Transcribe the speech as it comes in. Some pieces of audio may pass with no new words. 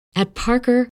At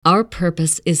Parker, our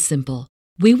purpose is simple.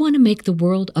 We want to make the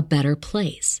world a better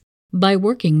place by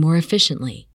working more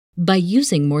efficiently, by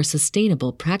using more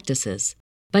sustainable practices,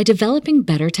 by developing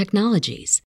better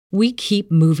technologies. We keep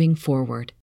moving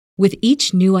forward. With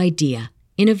each new idea,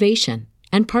 innovation,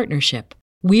 and partnership,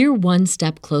 we're one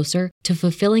step closer to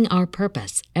fulfilling our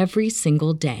purpose every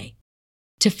single day.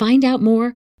 To find out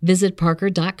more, visit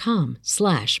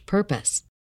parker.com/purpose.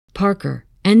 Parker,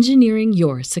 engineering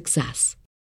your success.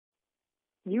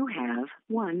 You have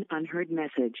one unheard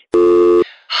message.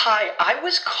 Hi, I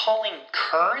was calling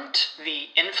Current, the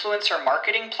influencer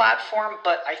marketing platform,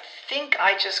 but I think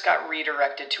I just got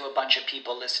redirected to a bunch of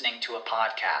people listening to a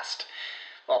podcast.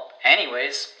 Well,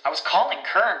 anyways, I was calling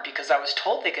Current because I was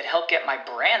told they could help get my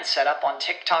brand set up on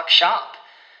TikTok Shop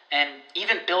and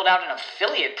even build out an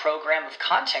affiliate program of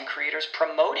content creators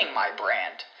promoting my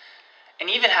brand. And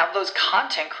even have those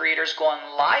content creators go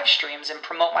on live streams and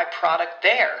promote my product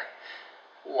there.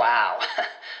 Wow,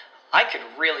 I could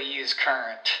really use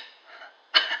Current.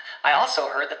 I also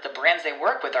heard that the brands they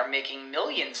work with are making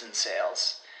millions in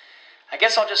sales. I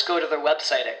guess I'll just go to their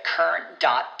website at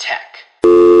current.tech.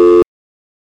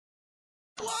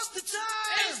 What's the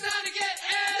time? It's time to get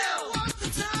ill. What's the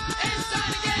time? It's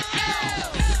time to get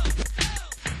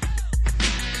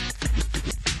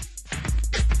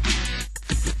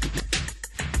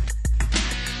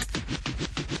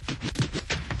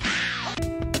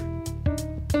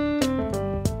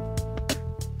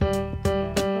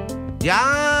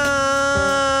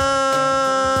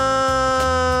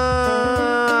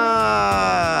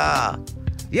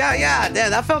Yeah,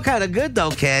 that felt kind of good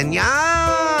though, Ken.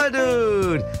 Yeah,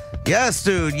 dude. Yes,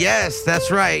 dude. Yes,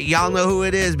 that's right. Y'all know who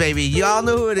it is, baby. Y'all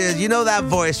know who it is. You know that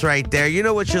voice right there. You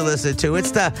know what you're listening to.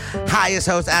 It's the highest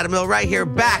host, Adam Hill, right here,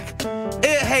 back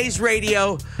at Hayes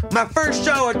Radio. My first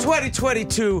show in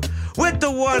 2022 with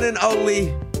the one and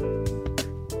only.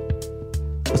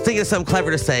 I was thinking of something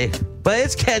clever to say, but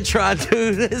it's Kentron,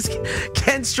 dude. It's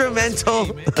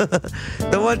Kenstrumental.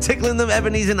 The one tickling them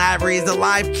ebonies and ivories, the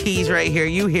live keys right here.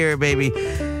 You hear it, baby.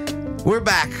 We're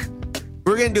back.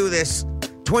 We're going to do this.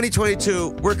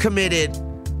 2022, we're committed.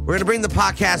 We're going to bring the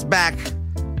podcast back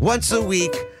once a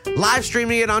week, live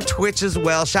streaming it on Twitch as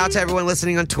well. Shout out to everyone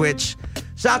listening on Twitch.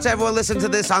 Shout out to everyone listening to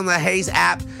this on the Hayes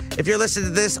app. If you're listening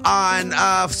to this on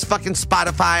fucking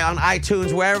Spotify, on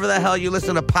iTunes, wherever the hell you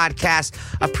listen to podcasts,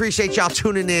 appreciate y'all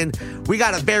tuning in. We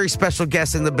got a very special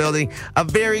guest in the building, a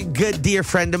very good dear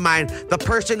friend of mine, the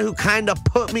person who kind of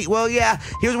put me, well, yeah,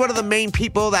 he was one of the main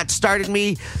people that started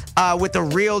me with a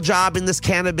real job in this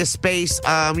cannabis space.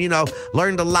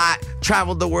 Learned a lot,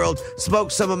 traveled the world,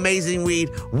 smoked some amazing weed,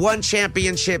 won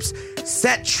championships,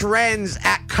 set trends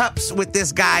at cups with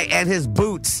this guy and his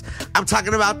boots. I'm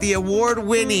talking about the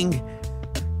award-winning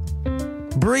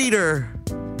breeder.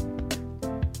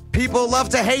 People love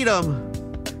to hate him.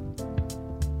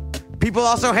 People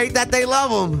also hate that they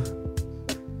love him.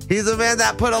 He's the man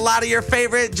that put a lot of your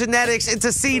favorite genetics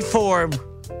into seed form.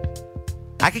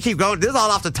 I can keep going. This is all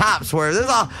off the top, Swerve.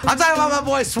 I'm talking about my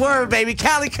boy Swerve, baby.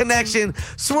 Cali connection.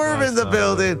 Swerve in the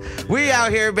building. We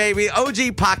out here, baby.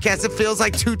 OG Potcast. It feels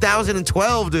like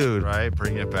 2012, dude. Right.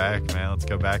 Bring it back, man. Let's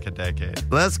go back a decade.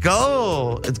 Let's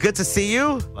go. It's good to see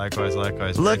you. Likewise.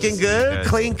 Looking good.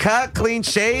 Clean cut, clean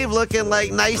shave. Looking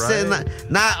like nice and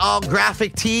not all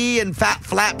graphic tee and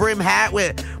flat brim hat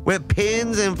with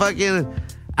pins and fucking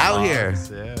out here.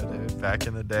 Yeah, dude. Back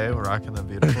in the day, we're rocking the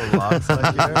beautiful locks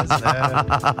like yours.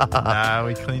 Nah,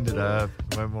 we cleaned it up.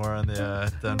 Went more on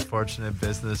the unfortunate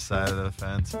business side of the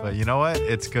fence. But you know what?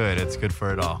 It's good. It's good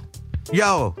for it all.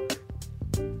 Yo,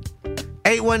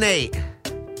 818,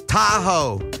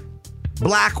 Tahoe,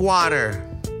 Blackwater,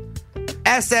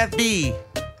 SFB,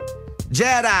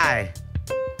 Jedi.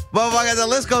 Motherfucker, the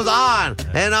list goes on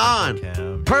and on.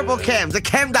 Purple Chem, the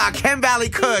Chem Doc, Chem Valley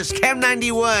Kush, Chem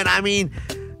 91. I mean,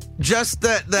 just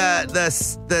the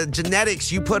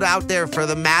genetics you put out there for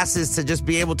the masses to just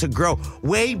be able to grow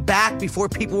way back before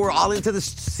people were all into the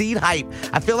seed hype.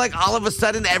 I feel like all of a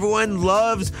sudden everyone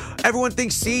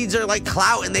thinks seeds are like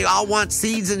clout and they all want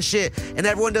seeds and shit. And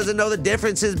everyone doesn't know the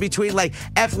differences between like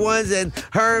F1s and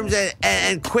Herms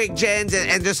and quick gens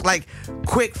and just like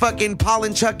quick fucking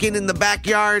pollen chucking in the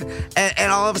backyard.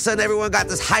 And all of a sudden everyone got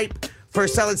this hype for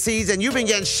selling seeds, and you've been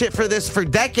getting shit for this for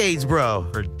decades, bro.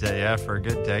 For a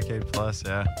good decade plus,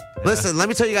 yeah. Listen, let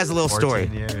me tell you guys a little story.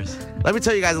 14 years. Let me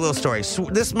tell you guys a little story.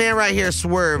 This man right here,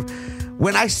 Swerve,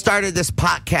 when I started this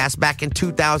podcast back in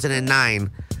 2009,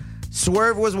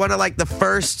 Swerve was one of like the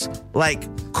first like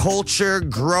culture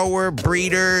grower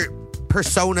breeder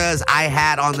personas I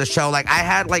had on the show. Like I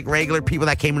had like regular people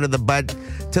that came into the bud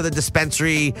to the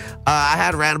dispensary. I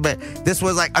had random, but this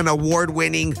was like an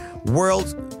award-winning,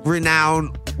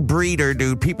 world-renowned breeder,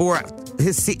 dude. People were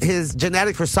his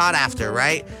genetics were sought after,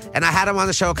 right? And I had him on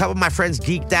the show. A couple of my friends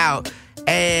geeked out.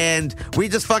 And we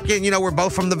just fucking, we're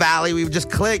both from the Valley. We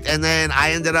just clicked. And then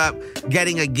I ended up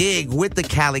getting a gig with the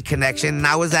Cali connection. And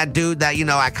I was that dude that,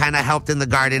 I kind of helped in the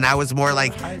garden. I was more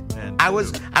like, I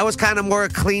was kind of more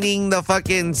cleaning the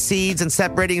fucking seeds and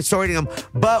separating and sorting them.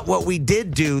 But what we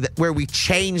did do, where we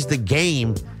changed the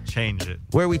game.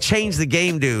 Where we changed the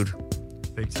game, dude.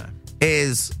 Big time.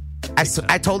 Is,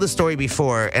 I told this story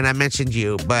before and I mentioned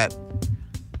you, but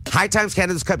High Times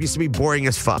Cannabis Cup used to be boring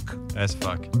as fuck. As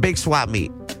fuck. Big swap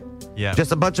meet. Yeah.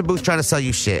 Just a bunch of booths trying to sell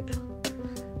you shit.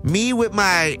 Me with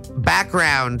my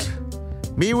background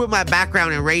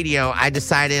in radio, I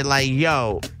decided we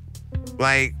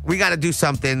got to do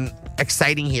something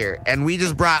exciting here. And we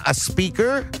just brought a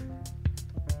speaker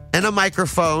and a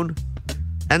microphone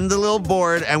and the little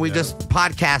board, and we just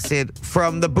podcasted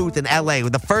from the booth in LA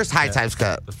with the first High Times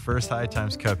Cup. The first High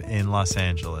Times Cup in Los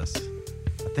Angeles.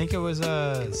 I think it was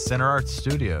Center Art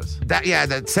Studios.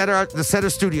 The Center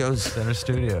Studios. Center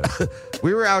Studios.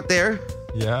 We were out there.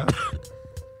 Yeah.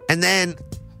 And then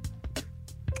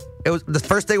the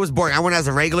first day was boring. I went as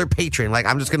a regular patron. Like,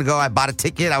 I'm just going to go. I bought a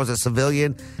ticket. I was a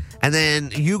civilian. And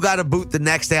then you got a booth the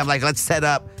next day. I'm like, let's set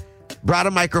up. Brought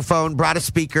a microphone, brought a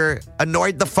speaker,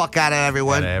 annoyed the fuck out of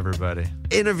everyone. Everybody.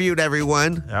 Interviewed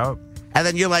everyone. Yep. And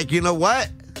then you're like, you know what?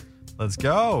 Let's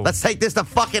go. Let's take this to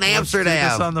fucking Amsterdam.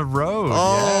 Let's do this on the road.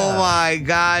 Oh, yeah. my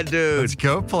God, dude. Let's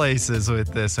go places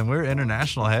with this. And we were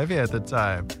international heavy at the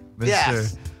time. Mr.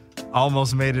 Yes.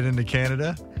 Almost made it into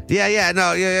Canada.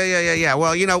 Yeah.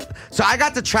 Well, so I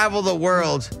got to travel the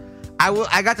world.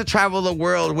 I got to travel the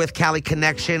world with Cali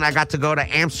Connection. I got to go to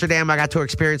Amsterdam. I got to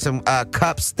experience some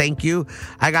cups. Thank you.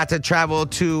 I got to travel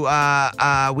to.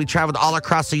 We traveled all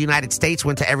across the United States.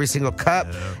 Went to every single cup.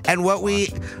 And what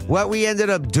we ended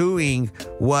up doing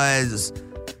was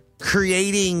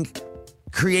creating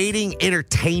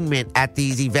entertainment at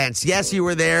these events. Yes, you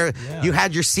were there. Yeah. You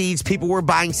had your seeds. People were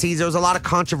buying seeds. There was a lot of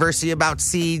controversy about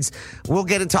seeds. We'll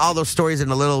get into all those stories in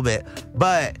a little bit.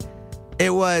 But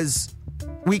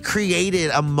we created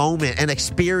a moment, an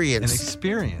experience.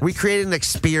 We created an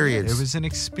experience. It was an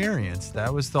experience.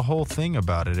 That was the whole thing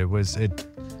about it. It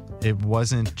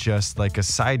wasn't just like a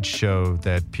sideshow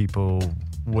that people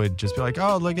would just be like,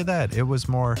 oh, look at that. It was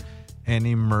more an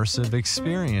immersive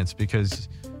experience because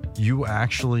you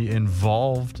actually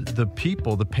involved the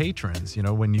people, the patrons.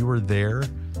 When you were there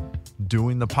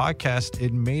doing the podcast,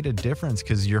 it made a difference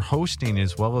because you're hosting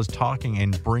as well as talking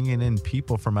and bringing in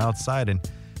people from outside, and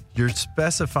you're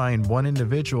specifying one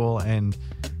individual, and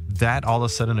that all of a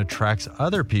sudden attracts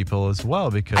other people as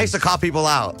well. Because I used to call people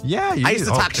out. Yeah, I used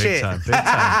to talk shit. Big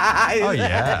time. Oh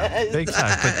yeah, big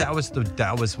time. But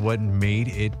that was what made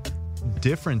it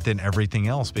different than everything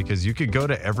else, because you could go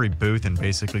to every booth and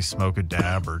basically smoke a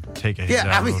dab or take a hit.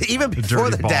 Yeah, even before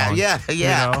the dab.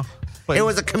 Yeah. But it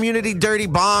was a community dirty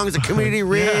bongs, a community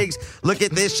rigs. Yeah. Look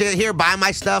at this shit here. Buy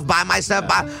my stuff.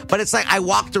 But it's like I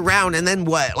walked around and then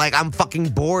what? Like I'm fucking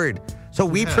bored. So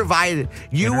we provided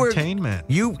entertainment.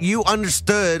 You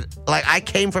understood. Like I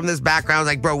came from this background.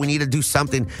 Like, bro, we need to do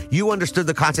something. You understood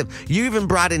the concept. You even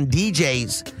brought in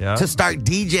DJs to start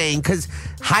DJing, because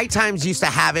High Times used to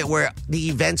have it where the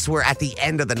events were at the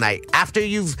end of the night. After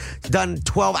you've done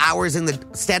 12 hours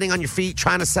standing on your feet,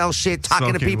 trying to sell shit,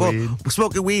 talking to people,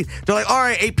 smoking weed. They're like, all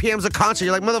right, 8 p.m.'s a concert.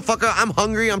 You're like, motherfucker, I'm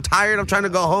hungry. I'm tired. I'm trying to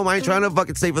go home. I ain't trying to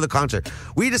fucking stay for the concert.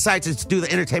 We decided to do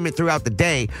the entertainment throughout the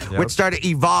day, which started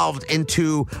evolved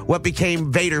into what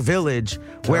became Vader Village,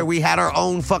 where we had our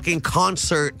own fucking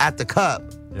concert at the Cup.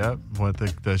 Yep,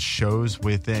 with the shows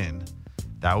within.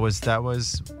 That was.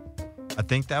 I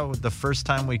think that was the first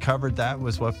time we covered that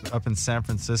was up in San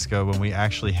Francisco, when we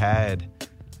actually had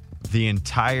the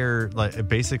entire,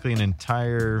 basically an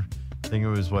entire. I think it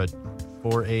was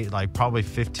 4-8, probably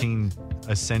 15,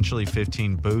 essentially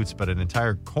 15 booths, but an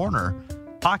entire corner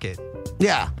pocket.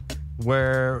 Yeah.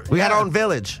 Where we had our own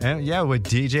village. And with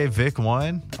DJ Vic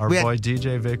One. Boy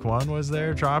DJ Vic One was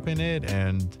there dropping it,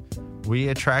 and we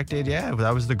attracted,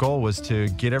 that was the goal, was to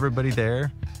get everybody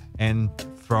there and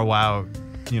throw out,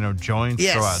 joints,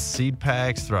 throw out seed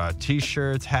packs, throw out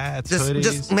t-shirts, hats, hoodies.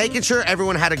 Just making sure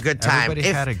everyone had a good time. Everybody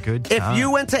had a good time. If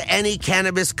you went to any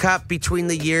cannabis cup between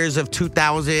the years of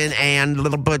 2000 and a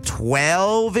little bit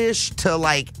 12-ish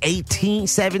to 18,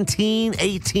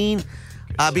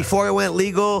 before it went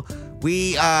legal,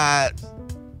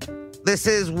 this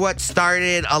is what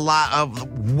started a lot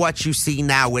of what you see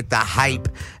now with the hype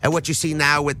and what you see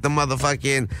now with the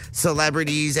motherfucking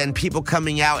celebrities and people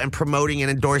coming out and promoting and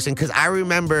endorsing. Because I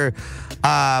remember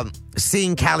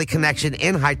seeing Cali Connection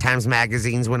in High Times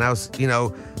magazines when I was,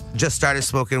 just started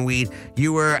smoking weed.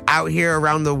 You were out here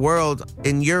around the world.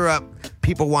 In Europe,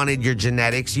 people wanted your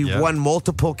genetics. You've won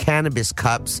multiple cannabis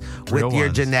cups with your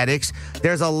genetics.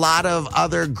 There's a lot of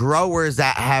other growers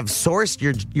that have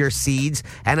sourced your seeds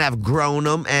and have grown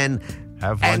them and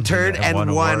have entered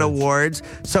and won awards.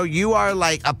 So you are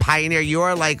like a pioneer. You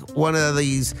are like one of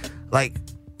these like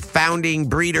founding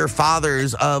breeder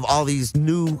fathers of all these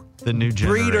new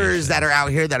breeders that are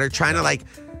out here that are trying to like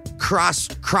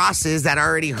crosses that are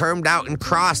already hermed out and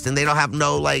crossed, and they don't have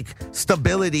no like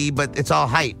stability, but it's all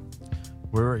hype.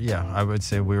 I would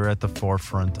say we were at the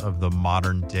forefront of the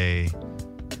modern day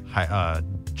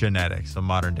genetics, the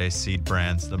modern day seed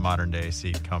brands, the modern day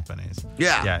seed companies.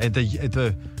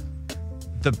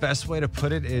 The best way to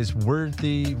put it is we're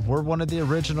one of the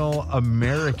original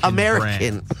American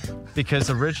brands. Because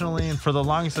originally and for the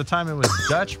longest of time it was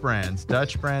Dutch brands.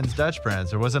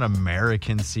 There wasn't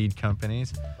American seed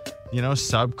companies.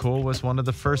 Subcool was one of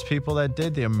the first people that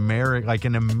did the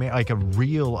like a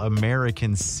real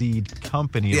American seed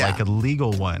company, like a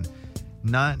legal one.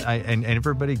 And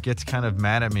everybody gets kind of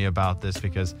mad at me about this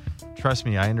because, trust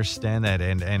me, I understand that.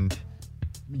 And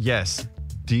yes,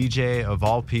 DJ of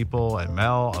all people and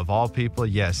Mel of all people,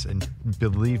 yes, and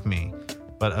believe me.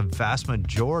 But a vast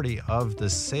majority of the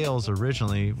sales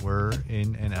originally were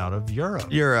in and out of Europe.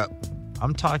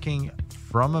 I'm talking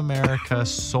from America,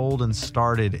 sold and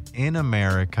started in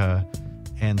America,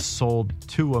 and sold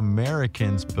to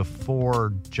Americans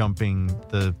before jumping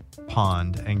the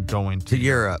pond and going to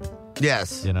Europe.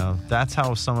 Yes. That's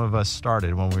how some of us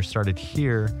started when we started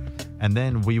here. And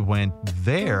then we went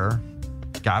there,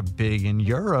 got big in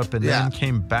Europe, and then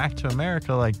came back to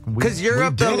America. Because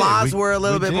Europe, the laws were a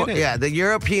little bit more. Yeah, the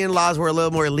European laws were a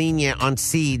little more lenient on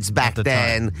seeds back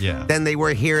then than they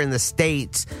were here in the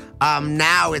States.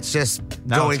 Now it's just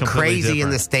going crazy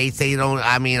in the States. They don't.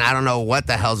 I don't know what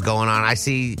the hell's going on. I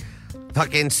see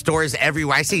fucking stores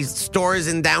everywhere. I see stores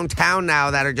in downtown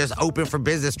now that are just open for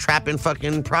business, trapping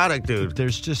fucking product, dude.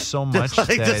 There's just so much. Just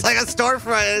like a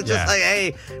storefront. It's just like,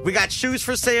 hey, we got shoes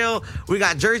for sale. We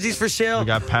got jerseys for sale. We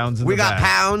got pounds. We got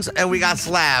pounds and we got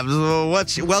slabs.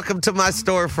 Welcome to my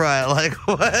storefront. Like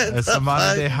what? It's the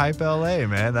modern day hype LA,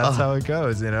 man. That's how it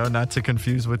goes. Not to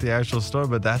confuse with the actual store,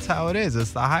 but that's how it is.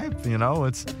 It's the hype.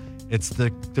 It's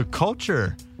the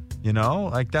culture.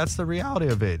 That's the reality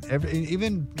of it.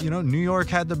 Even New York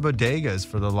had the bodegas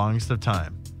for the longest of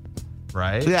time,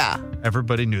 right? Yeah.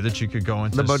 Everybody knew that you could go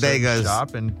into the bodegas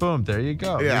shop and boom, there you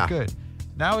go. Yeah. You're good.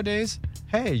 Nowadays,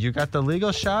 hey, you got the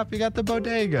legal shop, you got the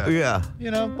bodega. Yeah.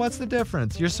 What's the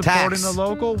difference? You're supporting the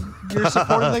local, you're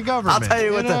supporting the government. I'll tell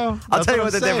you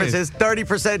what the difference is.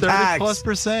 30% tax.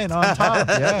 30+% on top.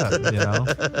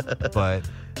 Yeah. But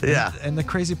and the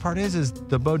crazy part is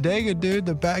the bodega dude,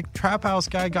 the back trap house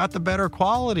guy got the better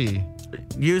quality.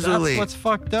 Usually. That's what's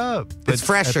fucked up. But it's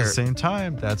fresher. At the same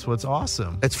time, that's what's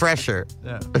awesome. It's fresher.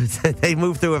 Yeah. They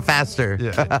move through it faster.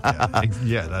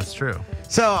 Yeah, that's true.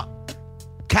 So,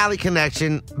 Cali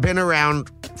Connection, been around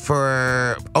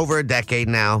for over a decade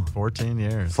now. 14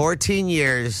 years. 14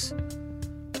 years.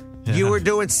 Yeah. You were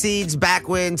doing seeds back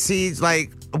when seeds,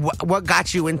 what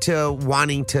got you into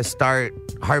wanting to start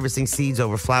harvesting seeds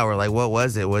over flour? What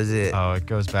was it? Oh, it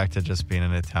goes back to just being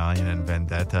an Italian and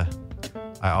vendetta.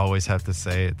 I always have to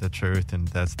say the truth, and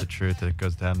that's the truth. It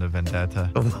goes down to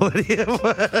vendetta.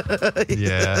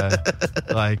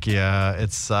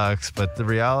 It sucks. But the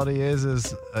reality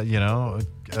is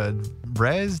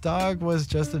Rez, dog, was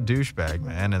just a douchebag,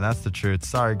 man. And that's the truth.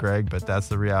 Sorry, Greg, but that's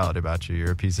the reality about you.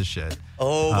 You're a piece of shit.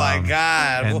 Oh, my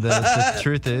God. And the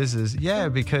truth is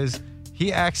because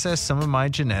he accessed some of my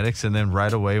genetics and then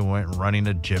right away went running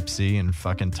a Gypsy and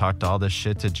fucking talked all this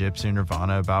shit to Gypsy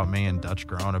Nirvana about me and Dutch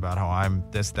Grown about how I'm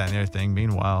this, that, and the other thing.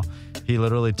 Meanwhile, he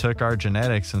literally took our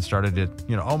genetics and started it,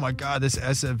 oh my God, this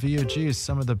SFVOG is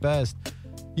some of the best,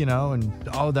 and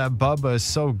all that Bubba is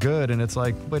so good. And it's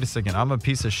like, wait a second, I'm a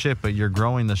piece of shit, but you're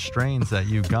growing the strains that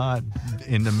you got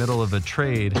in the middle of a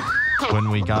trade when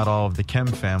we got all of the Chem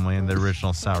family and the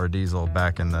original Sour Diesel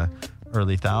back in the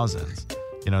early thousands.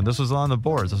 This was on the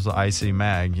boards. This was IC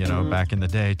Mag, back in the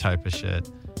day type of shit.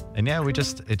 And yeah, it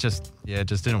just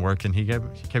didn't work. And he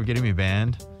kept getting me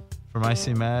banned from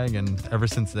IC Mag. And ever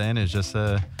since then, it's just,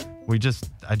 I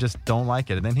just don't like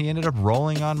it. And then he ended up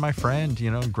rolling on my friend,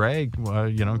 Greg,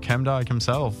 Chemdog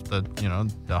himself, the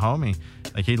homie.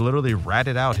 He literally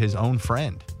ratted out his own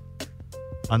friend.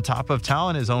 On top of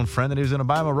telling his own friend that he was going to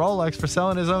buy him a Rolex for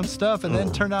selling his own stuff, and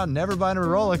then turned out never buying him a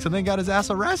Rolex, and then got his ass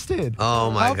arrested.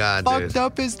 Oh my God, How dude. fucked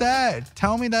up is that?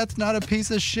 Tell me that's not a piece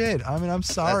of shit. I mean, I'm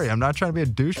sorry. I'm not trying to be a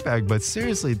douchebag, but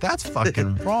seriously, that's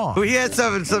fucking wrong. We had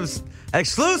some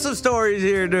exclusive stories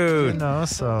here, dude. You know,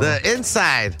 so The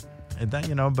inside. and that,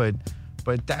 you know, but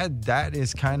that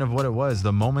is kind of what it was.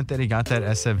 The moment that he got that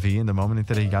SFV and the moment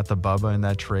that he got the Bubba in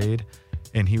that trade,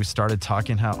 and he started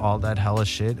talking how all that hella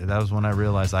shit, that was when I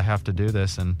realized I have to do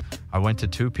this. And I went to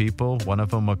 2 people. One of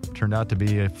them turned out to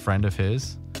be a friend of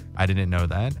his. I didn't know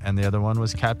that. And the other one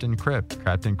was Captain Crip.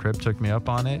 Captain Crip took me up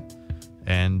on it.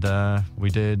 And I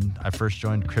first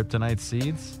joined Kryptonite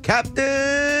Seeds.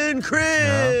 Captain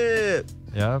Crip.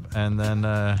 Yep. And then,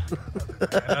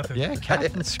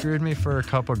 Captain screwed me for a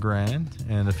couple grand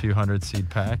and a few hundred seed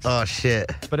packs. Oh, shit.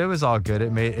 But it was all good.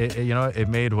 It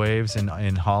made waves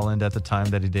in Holland at the time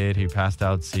that he did. He passed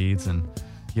out seeds, and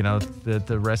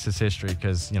the rest is history.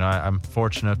 Because I'm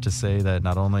fortunate enough to say that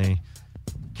not only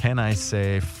can I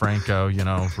say Franco,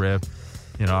 rip,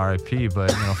 R.I.P.,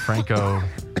 but Franco,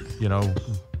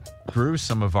 grew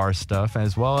some of our stuff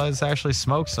as well as actually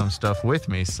smoked some stuff with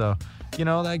me. So,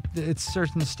 like it's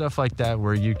certain stuff like that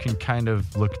where you can kind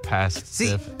of look past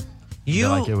if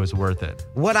like it was worth it.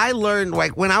 What I learned,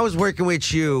 like when I was working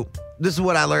with you, this is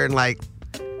what I learned. Like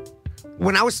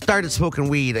when I started smoking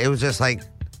weed, it was just like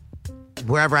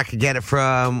wherever I could get it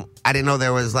from. I didn't know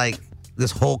there was like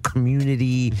this whole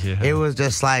community. Yeah. It was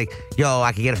just like, yo,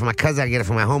 I could get it from my cousin, I could get it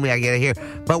from my homie, I could get it here.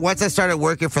 But once I started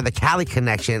working for the Cali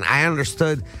connection, I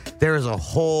understood there was a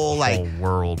whole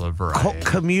world of variety.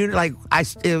 Community.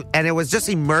 And it was just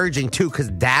emerging too, because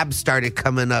dabs started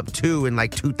coming up too in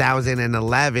like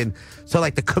 2011. So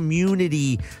like the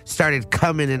community started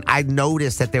coming, and I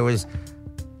noticed that there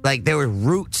were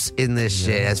roots in this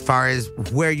shit as far as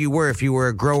where you were, if you were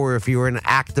a grower, if you were an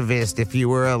activist, if you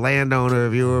were a landowner,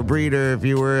 if you were a breeder, if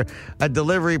you were a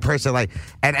delivery person,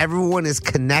 and everyone is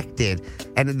connected.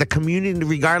 And the community,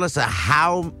 regardless of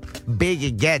how big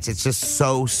it gets, it's just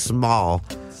so small.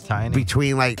 It's tiny.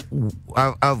 Between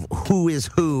of who is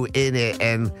who in it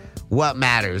and what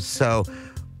matters. So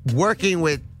working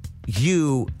with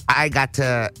you, I got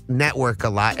to network a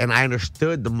lot, and I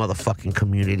understood the motherfucking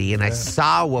community, and I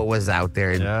saw what was out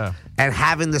there. And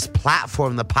having this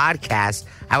platform, the podcast,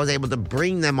 I was able to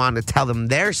bring them on to tell them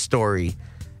their story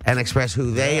and express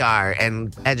who they are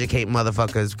and educate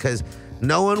motherfuckers, because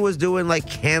no one was doing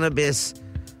cannabis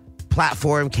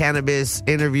platform, cannabis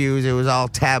interviews. It was all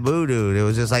taboo, dude. It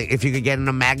was just like if you could get in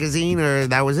a magazine, or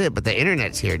that was it. But the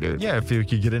internet's here, dude. Yeah, if you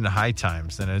could get into High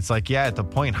Times, and it's like, at the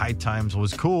point, High Times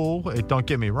was cool. Don't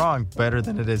get me wrong, better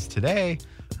than it is today.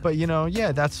 But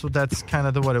that's kind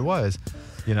of what it was.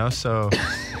 So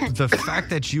the fact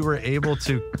that you were able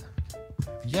to,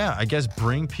 I guess,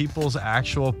 bring people's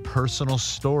actual personal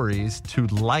stories to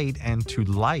light and to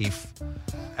life,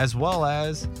 as well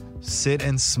as sit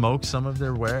and smoke some of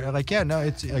their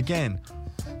it's, again,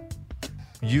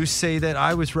 you say that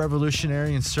I was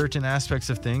revolutionary in certain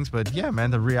aspects of things, but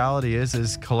the reality is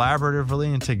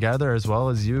collaboratively and together, as well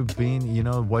as you being,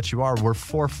 what you are, we're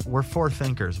four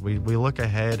thinkers. We look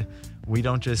ahead. We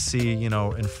don't just see,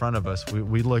 in front of us.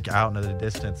 We look out into the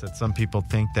distance. That some people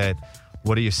think that,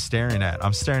 what are you staring at?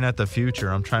 I'm staring at the future.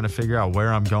 I'm trying to figure out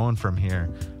where I'm going from here.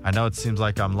 I know it seems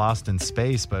like I'm lost in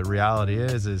space, but reality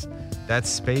is that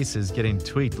space is getting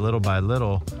tweaked little by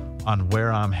little on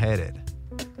where I'm headed,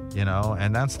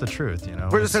 and that's the truth,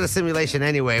 We're just in a simulation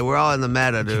anyway. We're all in the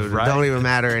meta, dude. Right? It don't even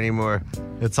matter anymore.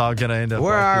 It's all going to end up.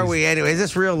 Where are we anyway? Is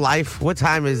this real life? What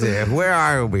time is it? Where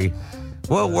are we?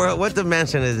 What world? What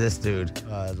dimension is this, dude?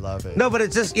 I love it. No, but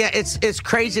it's just, it's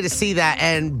crazy to see that,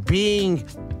 and being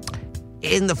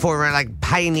in the forefront,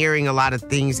 pioneering a lot of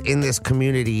things in this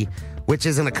community, which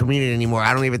isn't a community anymore.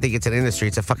 I don't even think it's an industry.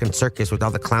 It's a fucking circus with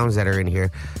all the clowns that are in here.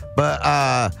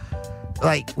 But,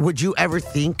 would you ever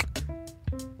think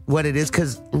what it is?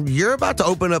 Because you're about to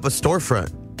open up a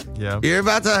storefront. Yeah. You're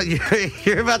about to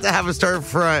have a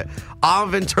storefront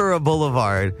on Ventura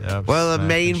Boulevard, one of the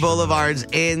main boulevards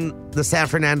in the San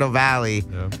Fernando Valley.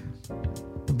 Yep.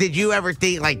 Did you ever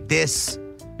think this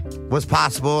was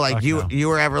possible? You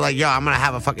were ever yo, I'm gonna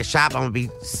have a fucking shop, I'm gonna be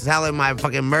selling my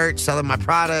fucking merch, selling my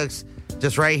products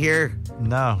just right here?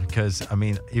 No, because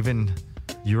even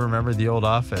you remember the old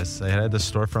office, they had the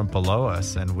storefront below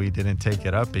us, and we didn't take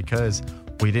it up because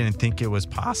we didn't think it was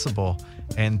possible.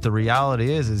 And the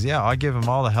reality is I'll give him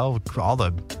all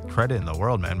the credit in the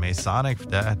world, man. Masonic,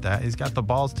 that he's got the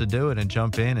balls to do it and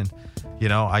jump in, and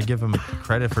I give him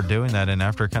credit for doing that. And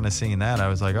after kind of seeing that, I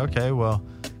was like, okay, well,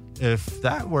 if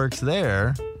that works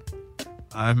there,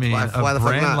 I mean, why a the fuck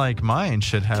brand not? like mine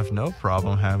should have no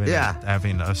problem having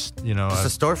having a Just a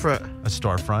storefront. a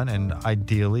storefront, and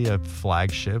ideally a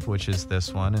flagship, which is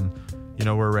this one. And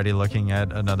we're already looking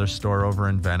at another store over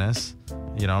in Venice.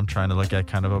 I'm trying to look at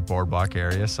kind of a boardwalk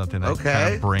area, something that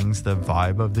kind of brings the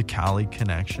vibe of the Cali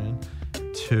connection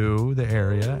to the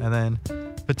area, and then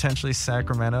potentially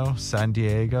Sacramento, San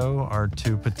Diego are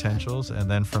 2 potentials,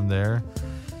 and then from there,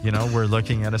 we're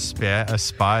looking at a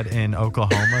spot in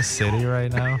Oklahoma City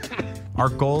right now. Our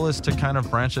goal is to kind of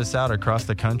branch this out across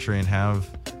the country and have,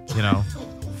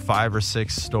 5 or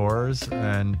 6 stores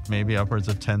and maybe upwards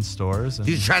of 10 stores. And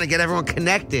You're trying to get everyone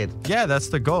connected. yeah, that's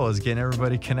the goal, is getting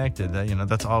everybody connected. That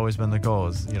that's always been the goal,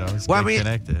 is get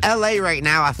connected. LA right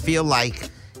now, I feel like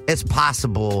it's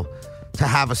possible to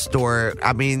have a store.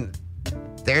 I mean,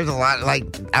 there's a lot, I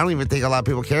don't even think a lot of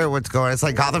people care what's going on. It's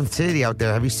like Gotham City out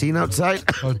there. Have you seen outside?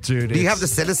 Oh, dude. Do you have the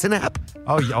Citizen app?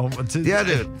 Oh, dude. Yeah,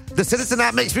 dude. The Citizen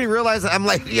app makes me realize that I'm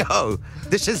like, yo,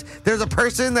 there's a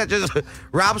person that just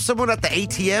robbed someone at the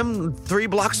ATM 3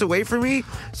 blocks away from me.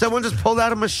 Someone just pulled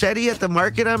out a machete at the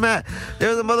market I'm at.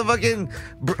 There's a motherfucking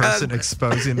person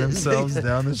exposing themselves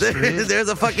down the street. There's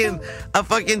a fucking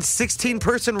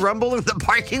 16-person rumble in the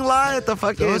parking lot at the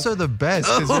fucking. Those are the best,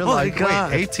 because you're like,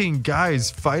 God. wait, 18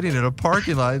 guys fighting in a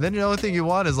parking lot. Then the only thing you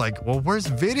want is like, well, where's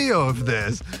video of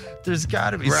this? There's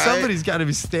got to be somebody's got to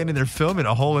be standing there filming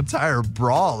a whole entire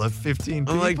brawl of 15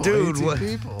 people. I'm like, dude,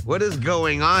 what is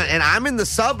going on? And I'm in the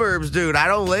suburbs, dude. I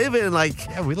don't live in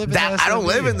we live in that. I don't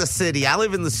live SMU. in the city. I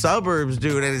live in the suburbs,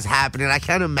 dude, and it's happening. I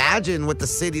can't imagine what the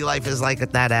city life is like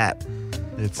at that app.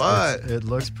 It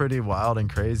looks pretty wild and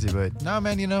crazy, but no,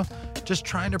 man, just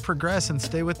trying to progress and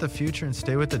stay with the future and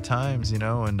stay with the times,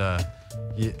 and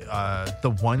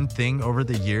the one thing over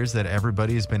the years that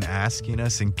everybody has been asking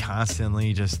us and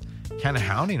constantly just kind of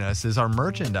hounding us is our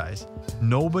merchandise.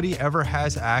 Nobody ever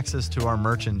has access to our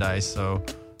merchandise, so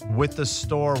with the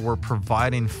store, we're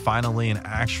providing finally an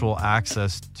actual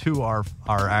access to our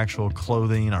actual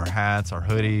clothing, our hats, our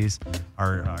hoodies,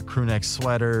 our crew neck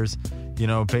sweaters,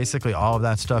 basically all of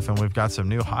that stuff. And we've got some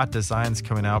new hot designs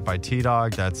coming out by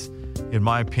T-Dog. That's, in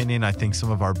my opinion, I think some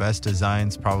of our best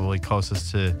designs, probably closest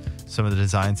to some of the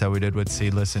designs that we did with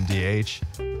Seedless and DH,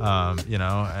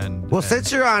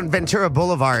 Since you're on Ventura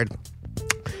Boulevard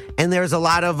and there's a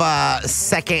lot of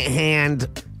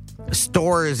secondhand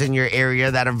stores in your area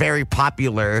that are very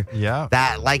popular,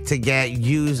 that like to get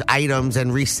used items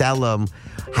and resell them.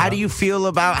 How do you feel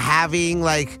about having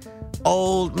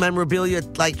old memorabilia,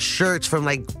 shirts from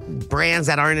brands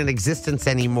that aren't in existence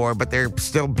anymore, but they're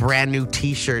still brand new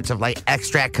T-shirts of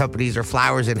extract companies or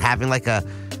flowers, and having a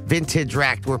vintage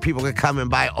rack where people could come and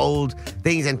buy old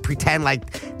things and pretend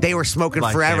they were smoking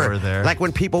forever. They were there.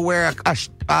 When people wear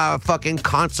a fucking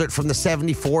concert from the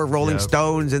 74 Rolling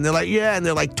Stones, and they're and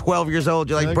they're 12 years old.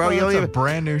 You're like, bro, you don't it's even. a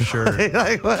brand new shirt.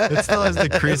 It still has the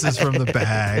creases from the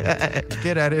bag.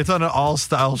 Get at it. It's on an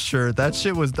all-style shirt. That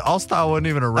shit was, all-style wasn't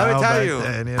even around. Let me tell back you,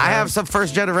 then, I have some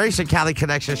first-generation Cali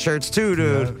Connection shirts too,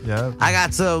 dude. Yeah. I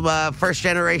got some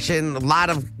first-generation, a lot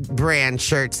of brand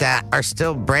shirts that are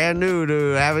still brand new,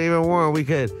 dude. I haven't even worn. We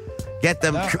could get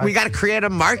them. We got to create a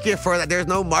market for that. There's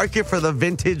no market for the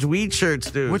vintage weed shirts,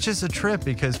 dude. Which is a trip,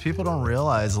 because people don't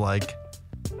realize,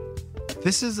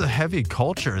 this is a heavy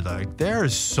culture. There are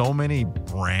so many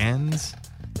brands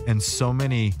and so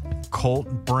many cult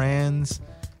brands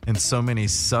and so many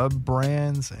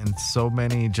sub-brands and so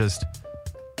many just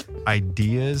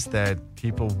ideas that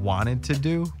people wanted to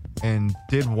do and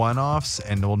did one-offs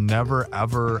and will never,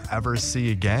 ever, ever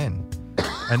see again.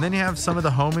 And then you have some of the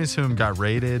homies whom got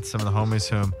raided, some of the homies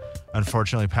whom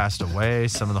unfortunately passed away,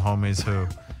 some of the homies who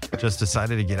just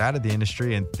decided to get out of the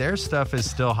industry, and their stuff is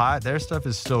still hot, their stuff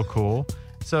is still cool.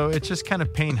 So it's just kind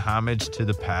of paying homage to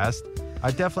the past. I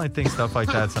definitely think stuff like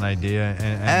that's an idea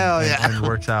and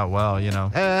works out well,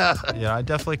 Yeah, I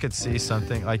definitely could see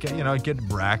something get a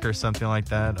rack or something like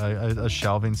that, a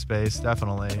shelving space,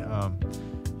 definitely.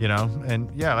 And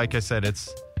yeah, like I said,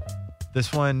 it's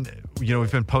this one,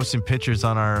 we've been posting pictures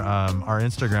on our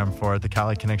Instagram for it, the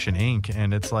Cali Connection Inc.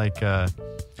 And it's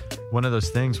one of those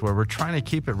things where we're trying to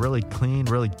keep it really clean,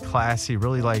 really classy,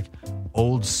 really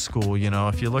old school.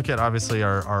 If you look at obviously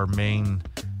our main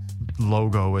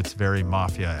logo, it's very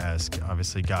mafia-esque.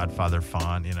 Obviously Godfather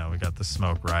font, we got the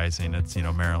smoke rising. It's,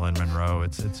 Marilyn Monroe.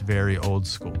 It's very old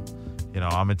school.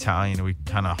 I'm Italian. We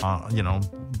kind of,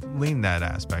 lean that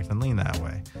aspect and lean that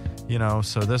way.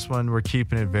 So this one, we're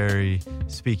keeping it very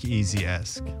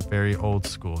speakeasy-esque, very old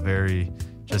school, very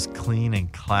just clean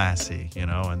and classy,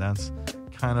 and that's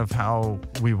kind of how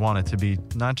we want it to be.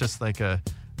 Not just a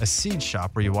a seed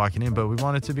shop where you walk in, but we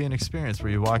want it to be an experience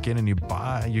where you walk in and you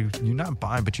buy, you not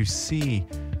buy, but you see,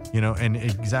 and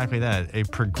exactly that, a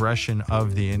progression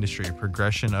of the industry, a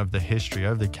progression of the history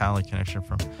of the Cali Connection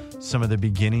from some of the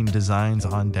beginning designs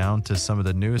on down to some of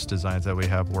the newest designs that we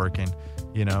have working.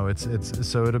 It's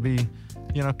so it'll be,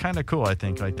 kind of cool, I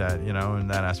think, like that, in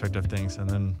that aspect of things. And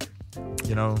then,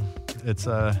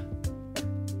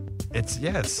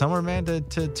 it's somewhere, man,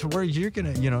 to where you're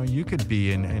gonna, you could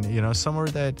be, and somewhere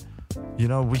that,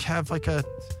 we have like a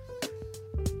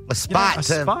spot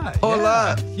to pull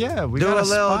up. Yeah, we do got a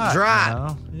little spot,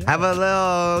 drop. Have a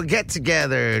little get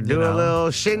together. Do a little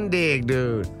shindig,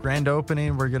 dude. Grand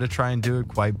opening. We're gonna try and do it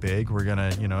quite big. We're gonna,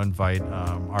 invite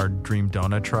our Dream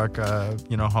Donut Truck,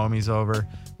 homies over.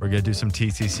 We're gonna do some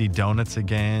TCC donuts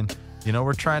again.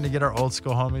 We're trying to get our old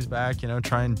school homies back.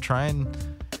 Try and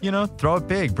throw it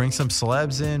big. Bring some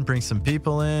celebs in. Bring some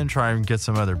people in. Try and get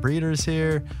some other breeders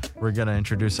here. We're gonna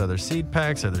introduce other seed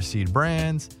packs, other seed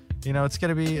brands. It's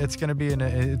gonna be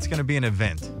an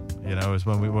event. Is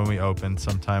when we open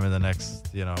sometime in the next,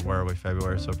 where are we,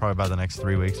 February? So probably about the next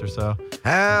 3 weeks or so.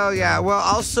 Hell yeah! Well,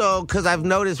 also because I've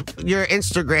noticed your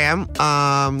Instagram,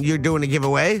 you're doing a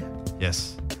giveaway.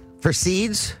 Yes. For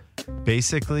seeds.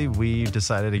 Basically, we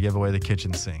decided to give away the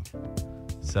kitchen sink.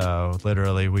 So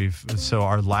literally,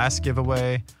 our last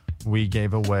giveaway, we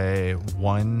gave away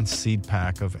one seed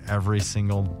pack of every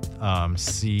single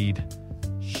seed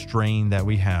strain that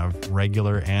we have,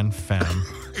 regular and fem,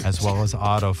 as well as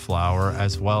autoflower,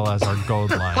 as well as our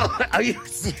gold line. Are you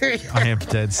serious? I am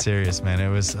dead serious, man. It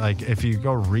was like, if you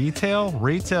go retail,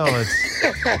 it's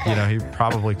he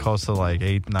probably close to like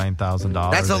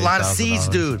 $8,000-$9,000. That's a lot of seeds,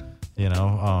 dude.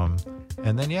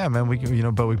 And then man, we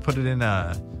but we put it in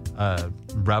a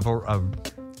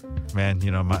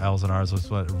my L's and R's was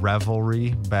what, revelry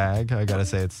bag. I gotta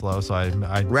say it slow, so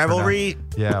I revelry.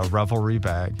 Revelry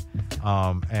bag.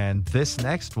 And this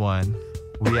next one,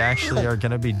 we actually are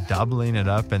gonna be doubling it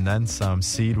up and then some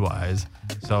seed wise.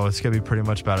 So it's gonna be pretty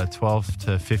much about a $12,000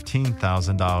 to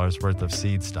 $15,000 worth of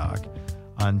seed stock,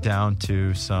 on down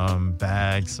to some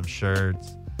bags, some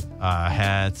shirts,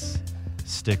 hats,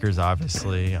 stickers,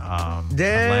 obviously, a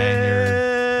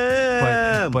lanyard.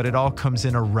 But it all comes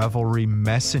in a Revelry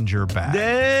messenger bag.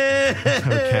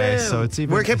 Damn. Okay, so it's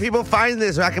even... Where can people find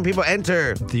this? How can people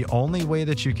enter? The only way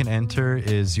that you can enter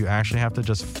is you actually have to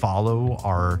just follow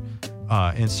our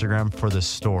Instagram for the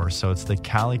store. So it's the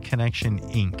Cali Connection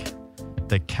Inc.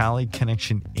 The Cali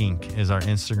Connection Inc. is our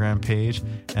Instagram page,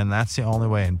 and that's the only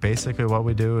way. And basically what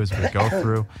we do is we go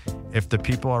through. If the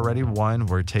people already won,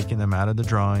 we're taking them out of the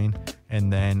drawing,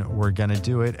 and then we're going to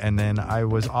do it. And then I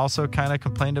was also kind of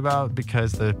complained about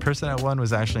because the person that won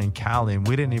was actually in Cali, and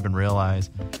we didn't even realize.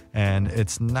 And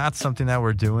it's not something that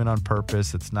we're doing on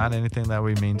purpose. It's not anything that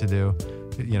we mean to do,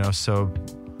 so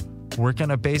we're going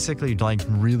to basically like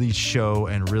really show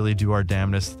and really do our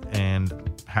damnedest and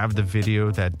have the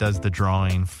video that does the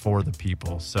drawing for the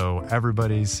people, so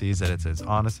everybody sees that it's as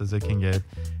honest as it can get.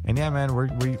 And yeah, man, we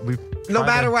no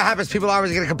matter what happens, people are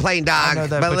always gonna complain, dog.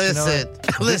 That, but listen,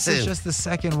 this is just the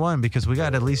second one because we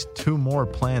got at least 2 more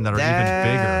planned that are even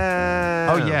bigger.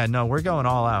 Oh yeah, no, we're going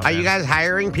all out. Are you guys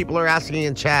hiring? People are asking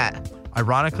in chat.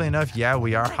 Ironically enough, yeah,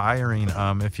 we are hiring.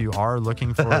 If you are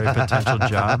looking for a potential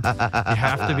job, you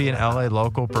have to be an LA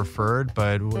local preferred,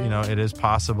 but it is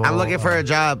possible. I'm looking for a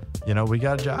job. We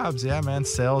got jobs. Yeah, man.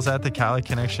 Sales at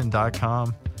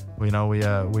thecaliconnection.com.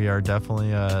 We are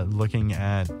definitely looking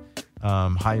at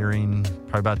hiring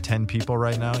probably about 10 people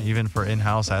right now, even for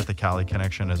in-house at the Cali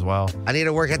Connection as well. I need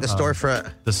to work at the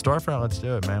storefront. The storefront, let's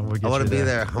do it, man. I want to be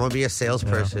there. I want to be a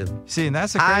salesperson. Yeah. See, and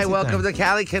that's a crazy Hi, welcome thing. to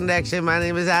Cali Connection. My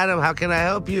name is Adam. How can I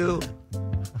help you?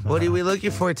 What are we looking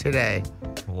for today?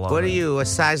 What are you, a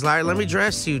size large? Let me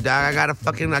dress you, dog. I got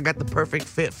the perfect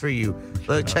fit for you.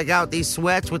 Look, check out these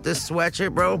sweats with this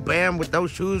sweatshirt, bro. Bam, with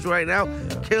those shoes right now.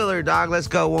 Yeah. Killer, dog. Let's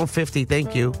go. 150.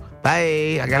 Thank you.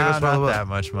 Bye. I gotta go. Not that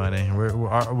much money.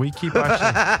 We keep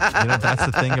actually. That's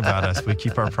the thing about us. We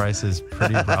keep our prices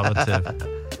pretty relative.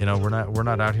 We're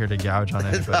not out here to gouge on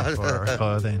anybody for our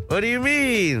clothing. What do you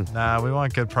mean? Nah, we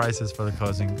want good prices for the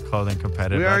clothing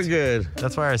competitive. We are good.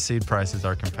 That's why our seed prices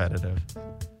are competitive.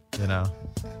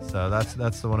 So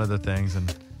that's one of the things,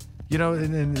 and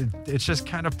it's just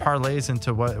kind of parlays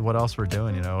into what else we're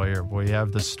doing. We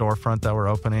have the storefront that we're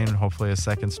opening, and hopefully a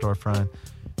second storefront.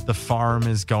 The farm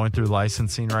is going through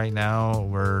licensing right now.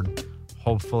 We're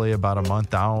hopefully about a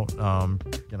month out.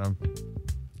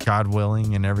 God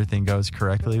willing, and everything goes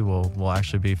correctly, we'll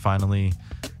actually be finally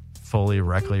fully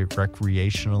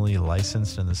recreationally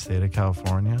licensed in the state of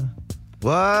California.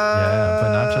 What? Yeah,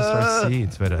 but not just our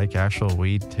seeds, but like actual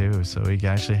weed too. So we can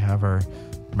actually have our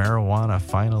marijuana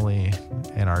finally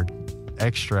and our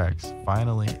extracts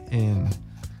finally in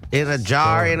a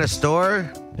jar stores. in a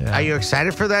store. Yeah. Are you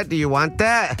excited for that? Do you want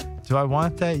that? Do I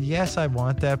want that? Yes, I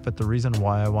want that. But the reason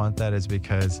why I want that is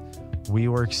because we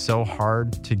worked so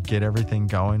hard to get everything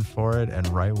going for it. And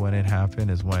right when it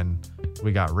happened is when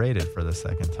we got raided for the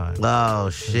second time. Oh,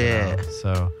 shit. You know?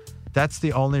 So that's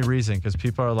the only reason, because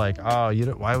people are like, oh,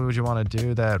 why would you want to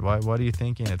do that? What are you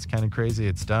thinking? It's kind of crazy.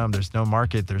 It's dumb. There's no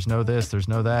market. There's no this. There's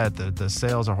no that. The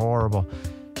sales are horrible.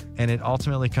 And it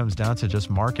ultimately comes down to just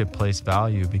marketplace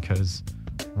value, because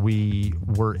we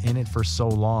were in it for so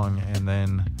long. And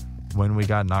then when we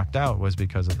got knocked out was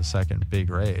because of the second big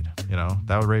raid. You know,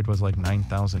 that raid was like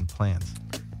 9,000 plants.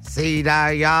 See,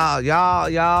 y'all,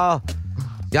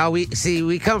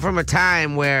 we come from a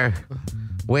time where,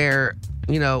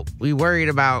 you know, we worried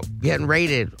about getting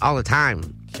raided all the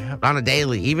time. Yep. On a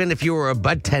daily. Even if you were a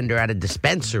bud tender at a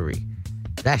dispensary,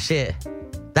 that shit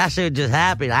just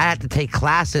happened. I had to take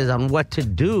classes on what to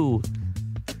do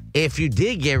if you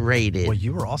did get raided. Well,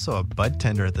 you were also a bud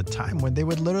tender at the time when they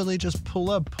would literally just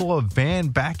pull a van,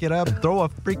 back it up, throw a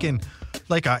freaking,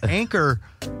 like a anchor,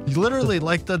 literally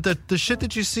like the shit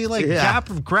that you see, like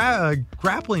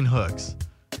grappling hooks.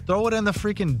 Throw it in the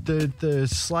freaking the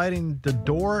sliding the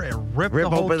door and rip the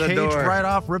whole open the cage door. right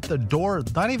off. Rip the door,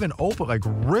 not even open, like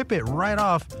rip it right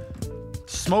off.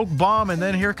 Smoke bomb, and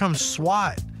then here comes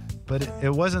SWAT. But it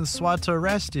wasn't SWAT to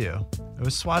arrest you. It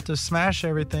was SWAT to smash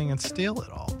everything and steal it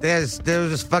all. There was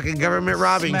just fucking government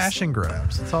robbing. Smash and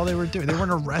grabs. That's all they were doing. They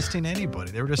weren't arresting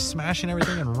anybody. They were just smashing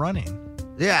everything and running.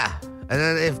 Yeah. And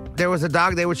then if there was a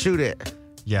dog, they would shoot it.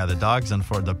 Yeah, the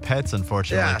pets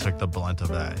unfortunately took the blunt of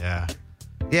that. Yeah.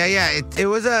 Yeah. It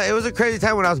was a crazy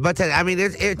time when I was bud tender. I mean,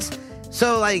 it's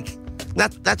so like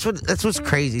that's what's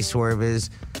crazy. Swerve is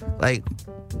like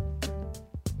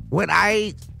when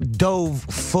I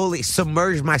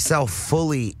submerged myself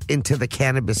fully into the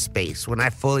cannabis space. When I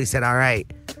fully said, all right,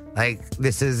 like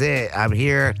this is it. I'm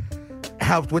here.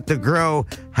 Helped with the grow,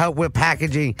 help with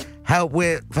packaging, help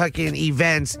with fucking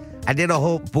events. I did a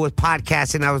whole with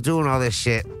podcasting. I was doing all this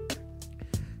shit.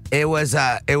 It was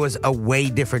a way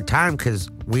different time because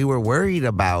we were worried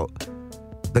about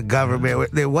the government.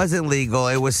 It wasn't legal.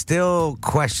 It was still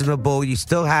questionable. You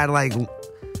still had like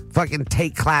fucking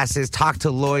take classes, talk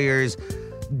to lawyers,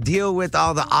 deal with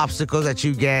all the obstacles that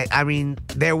you get. I mean,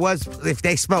 if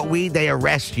they smelled weed, they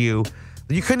arrest you.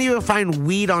 You couldn't even find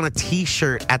weed on a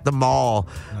T-shirt at the mall.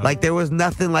 No. Like there was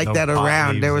nothing like that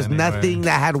around. There was nothing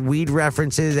that had weed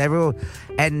references.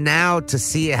 And now to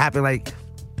see it happen, like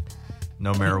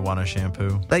no marijuana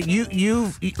shampoo. Like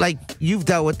you've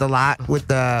dealt with a lot with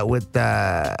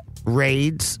the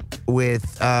raids,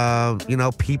 with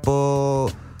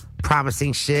people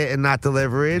promising shit and not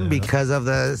delivering because of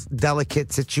the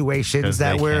delicate situations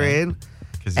that we're in.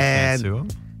 Because you can't sue them.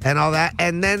 And all that.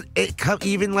 And then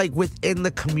even like within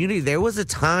the community, there was a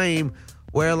time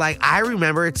where like I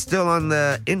remember it's still on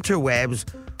the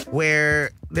interwebs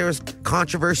where there was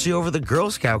controversy over the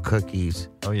Girl Scout cookies.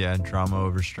 Oh yeah, drama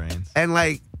over strains. And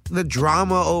like the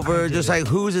drama over just like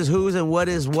whose is whose and what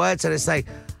is what's, and it's like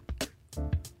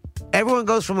everyone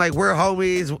goes from like we're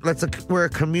homies, we're a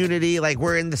community, like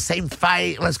we're in the same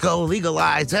fight, let's go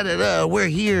legalize, we're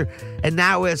here, and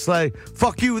now it's like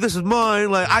fuck you, this is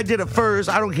mine, like I did it first,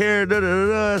 I don't care,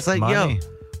 It's like money. Yo,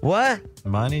 what?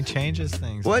 Money changes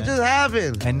things. What just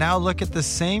happened? And now look at the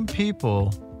same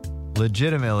people,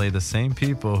 legitimately the same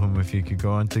people whom if you could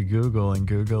go into Google and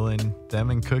Googling them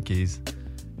and cookies,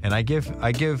 and I give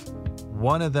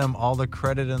one of them all the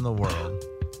credit in the world.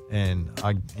 And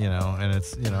and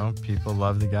it's, people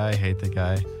love the guy, hate the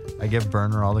guy. I give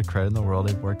Burner all the credit in the world.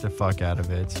 They worked the fuck out of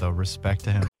it. So respect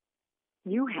to him.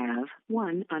 You have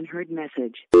one unheard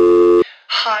message.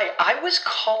 Hi, I was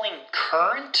calling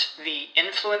Current, the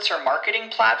influencer marketing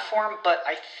platform, but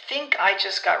I think I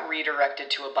just got redirected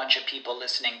to a bunch of people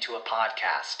listening to a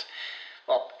podcast.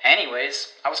 Well,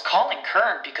 anyways, I was calling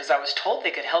Current because I was told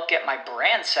they could help get my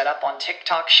brand set up on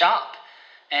TikTok Shop.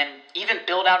 And even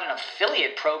build out an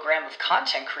affiliate program of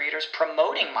content creators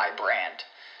promoting my brand.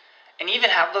 And even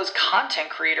have those content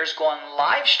creators go on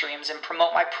live streams and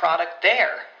promote my product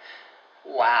there.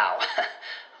 Wow,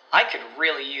 I could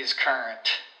really use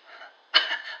Current.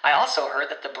 I also heard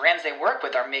that the brands they work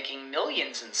with are making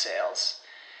millions in sales.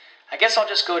 I guess I'll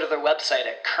just go to their website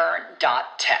at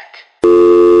current.tech.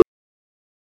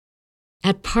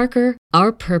 At Parker,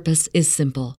 our purpose is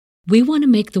simple. We want to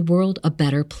make the world a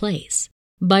better place.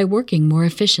 By working more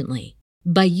efficiently,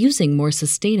 by using more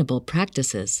sustainable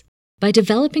practices, by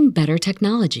developing better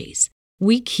technologies,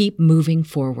 we keep moving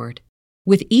forward.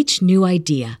 With each new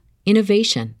idea,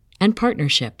 innovation, and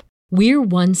partnership, we're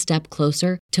one step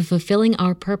closer to fulfilling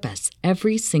our purpose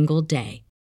every single day.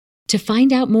 To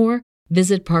find out more,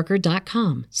 visit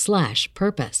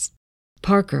parker.com/purpose.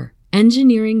 Parker,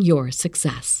 engineering your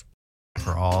success.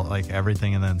 For all, like,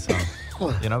 everything and then some.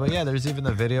 You know, but yeah, there's even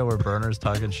the video where Burner's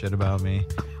talking shit about me.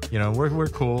 You know, we're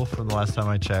cool from the last time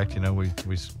I checked. You know, we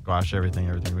squashed everything.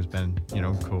 Everything was been, you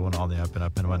know, cool and all the up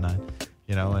and whatnot.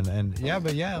 You know, and yeah,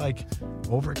 but yeah, like,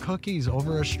 over cookies,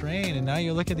 over a strain. And now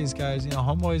you look at these guys, you know,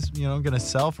 homeboys, you know, going to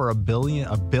sell for $1 billion.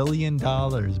 $1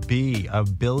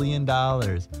 billion.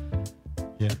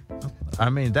 Yeah. I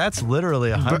mean, that's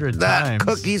literally 100 times.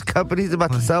 Cookies company's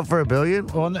about to sell for $1 billion?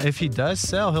 Well, no, if he does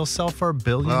sell, he'll sell for $1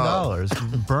 billion.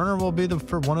 Burner will be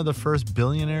one of the first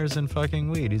billionaires in fucking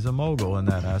weed. He's a mogul in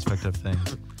that aspect of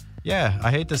things. Yeah,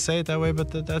 I hate to say it that way,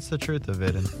 but that's the truth of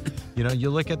it. And, you know, you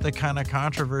look at the kind of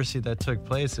controversy that took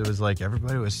place. It was like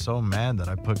everybody was so mad that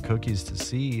I put cookies to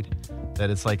seed that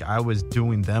it's like I was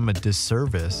doing them a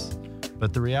disservice.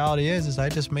 But the reality is I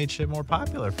just made shit more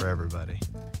popular for everybody.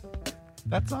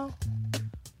 That's all.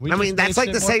 I mean, that's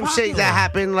like the same shit that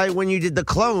happened like when you did the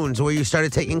clones, where you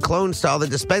started taking clones to all the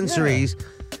dispensaries,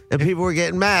 and people were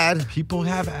getting mad. People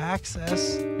have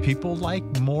access. People like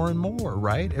more and more,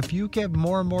 right? If you get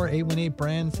more and more 818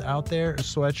 brands out there,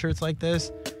 sweatshirts like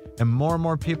this, and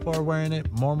more people are wearing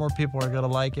it, more people are going to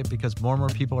like it because more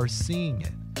people are seeing it.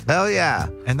 Hell yeah.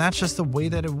 And that's just the way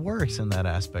that it works in that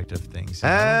aspect of things.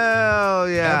 Hell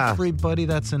yeah. Everybody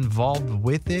that's involved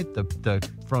with it,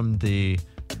 from the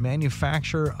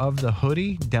manufacturer of the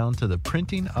hoodie down to the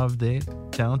printing of it,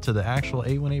 down to the actual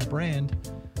 818 brand,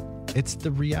 it's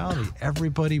the reality.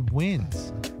 Everybody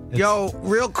wins. Yo,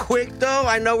 real quick though,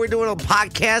 I know we're doing a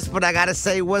podcast, but I gotta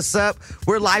say what's up.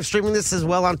 We're live streaming this as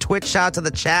well on Twitch. Shout out to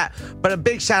the chat, but a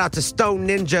big shout out to Stone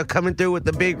Ninja coming through with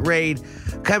the big raid,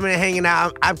 coming and hanging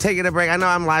out. I'm taking a break. I know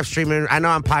I'm live streaming. I know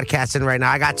I'm podcasting right now.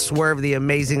 I got Swerve, the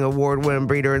amazing award-winning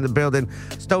breeder, in the building.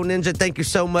 Stone Ninja, thank you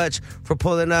so much for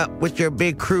pulling up with your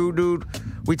big crew, dude.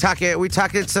 We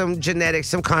talking some genetics,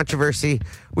 some controversy.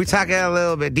 We talking a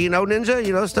little bit. Do you know Ninja?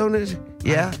 You know Stone Ninja?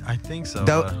 Yeah, I think so.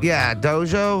 Yeah,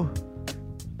 Dojo.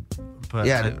 But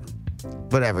yeah,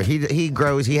 whatever. He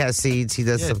grows. He has seeds. He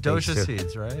does some things Dojo too.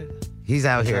 Seeds, right? He's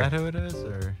out here. Is that who it is,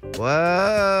 or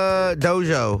what?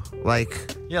 Dojo,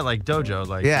 like. Yeah, like Dojo,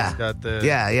 like. Yeah. He's got the.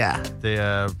 Yeah.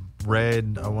 The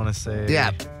red. I want to say.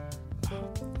 Yeah.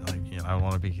 I don't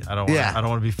want to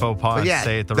be faux pas and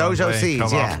say it the wrong Dojo way seeds,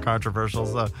 and come off controversial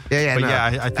stuff. Yeah. But no.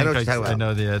 I think I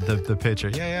know the picture.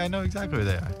 Yeah, I know exactly who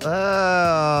they are.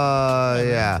 Oh,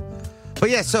 yeah. But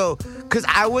yeah, so, because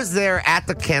I was there at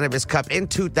the Cannabis Cup in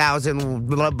 2000,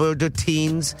 the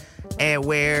teens, and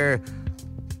where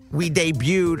we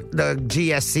debuted the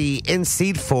GSC in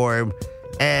seed form,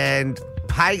 and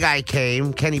Pie Guy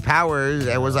came, Kenny Powers,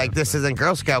 and was like, this isn't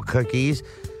Girl Scout cookies.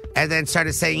 And then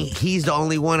started saying he's the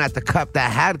only one at the cup that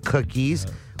had cookies,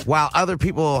 while other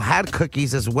people had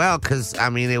cookies as well, because, I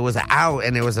mean, it was out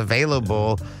and it was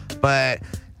available. But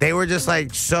they were just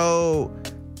like, so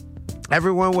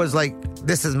everyone was like,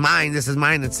 this is mine,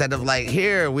 instead of like,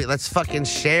 here, let's fucking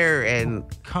share. And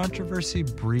controversy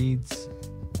breeds,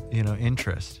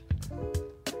 interest.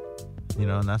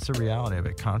 And that's the reality of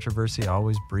it. Controversy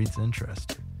always breeds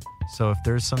interest. So if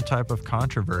there's some type of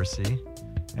controversy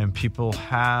and people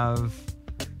have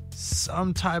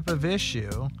some type of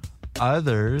issue,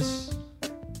 others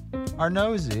are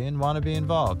nosy and want to be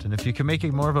involved. And if you can make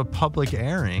it more of a public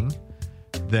airing,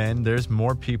 then there's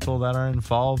more people that are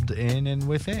involved in and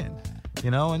within,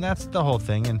 and that's the whole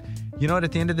thing. And you know what,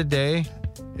 at the end of the day,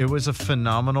 it was a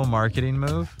phenomenal marketing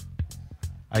move.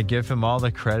 I give him all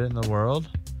the credit in the world.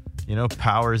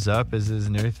 Powers Up is his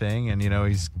new thing. And,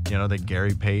 he's, the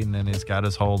Gary Payton, and he's got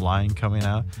his whole line coming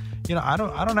out. I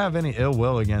don't have any ill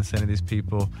will against any of these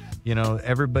people.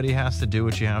 Everybody has to do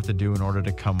what you have to do in order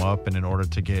to come up and in order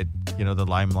to get, the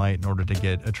limelight, in order to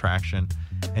get attraction.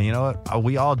 And you know what?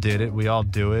 We all did it. We all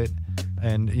do it.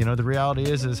 And, the reality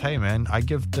is, hey, man, I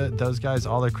give those guys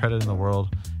all the credit in the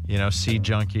world. Seed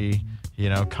Junkie,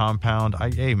 Compound.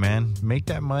 Hey, man, make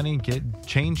that money,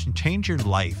 change your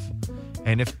life.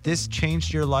 And if this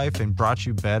changed your life and brought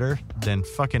you better, then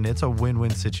fucking it's a win-win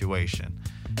situation.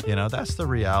 That's the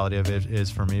reality of it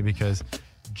is for me, because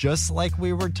just like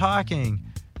we were talking,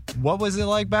 what was it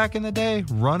like back in the day?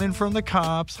 Running from the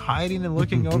cops, hiding and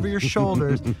looking over your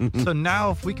shoulders. So now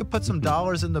if we could put some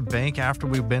dollars in the bank after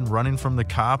we've been running from the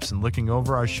cops and looking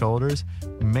over our shoulders,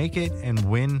 make it and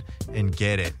win and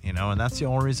get it, and that's the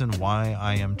only reason why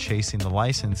I am chasing the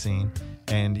licensing.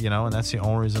 And, and that's the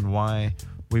only reason why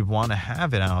we want to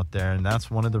have it out there. And that's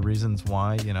one of the reasons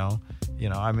why,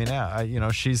 I mean,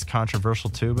 yeah, she's controversial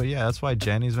too, but yeah, that's why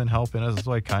Jenny's been helping us. That's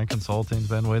why Kind Consulting's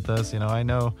been with us. I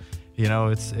know,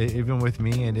 it's even with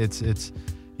me, and it's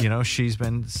she's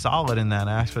been solid in that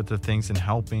aspect of things and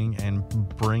helping and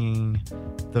bringing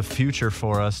the future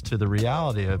for us to the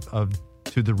reality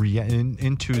into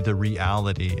the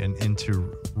reality and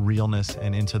into realness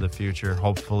and into the future,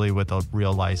 hopefully with a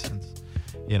real license,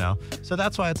 So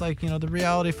that's why it's like, the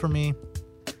reality for me,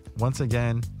 once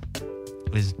again,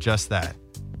 is just that.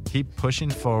 Keep pushing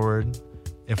forward.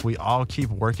 If we all keep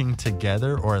working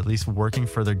together, or at least working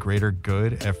for the greater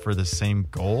good and for the same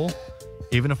goal,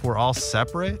 even if we're all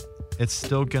separate, it's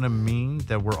still going to mean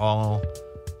that we're all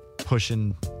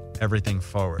pushing everything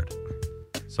forward.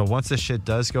 So once this shit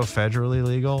does go federally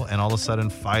legal, and all of a sudden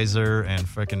Pfizer and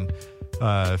freaking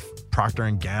Procter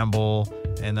and Gamble,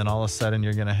 and then all of a sudden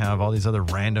you're going to have all these other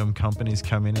random companies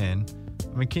coming in.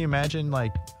 I mean, can you imagine,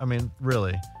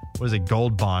 really, what is it,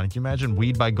 Gold Bond? Can you imagine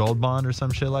weed by Gold Bond or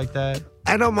some shit like that?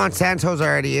 I know Monsanto's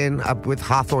already in, up with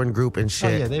Hawthorne Group and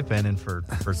shit. Oh, yeah, they've been in for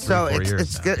 3-4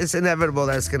 years now. It's inevitable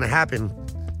that it's going to happen.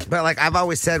 But like I've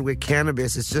always said with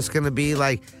cannabis, it's just going to be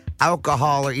like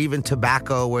alcohol or even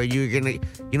tobacco, where you're going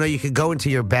to, you could go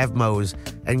into your Bevmos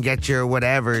and get your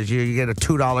whatevers. You get a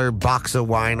 $2 box of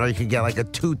wine, or you could get like a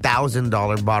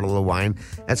 $2,000 bottle of wine.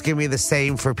 That's going to be the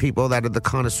same for people that are the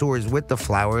connoisseurs with the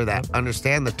flower, that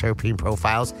understand the terpene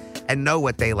profiles and know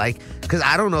what they like. Because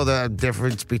I don't know the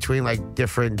difference between like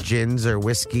different gins or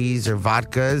whiskeys or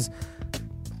vodkas,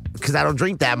 because I don't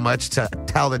drink that much to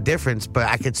tell the difference, but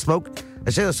I could smoke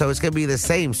a shit, so it's going to be the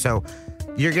same. So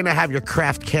you're going to have your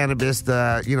craft cannabis,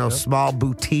 the, small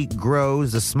boutique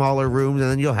grows, the smaller rooms, and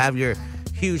then you'll have your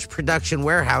huge production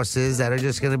warehouses that are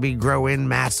just going to be growing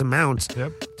mass amounts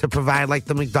to provide like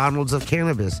the McDonald's of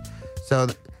cannabis. So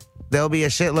there'll be a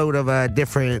shitload of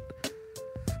different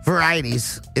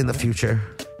varieties in the future.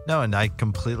 No, and I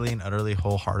completely and utterly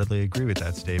wholeheartedly agree with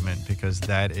that statement, because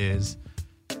that is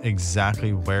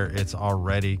exactly where it's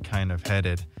already kind of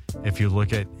headed. If you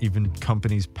look at even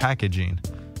companies' packaging,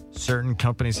 certain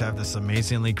companies have this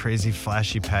amazingly crazy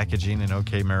flashy packaging and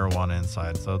okay marijuana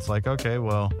inside. So it's like, okay,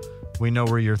 well, we know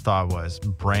where your thought was.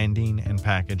 Branding and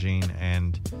packaging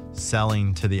and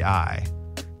selling to the eye,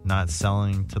 not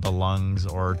selling to the lungs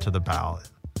or to the palate.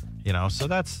 So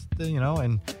that's,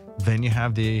 and then you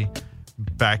have the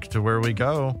back to where we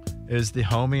go is the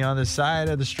homie on the side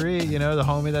of the street, the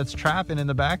homie that's trapping in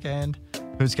the back end,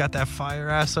 who's got that fire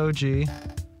ass OG,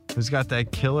 who's got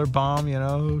that killer bomb,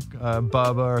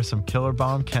 Bubba, or some killer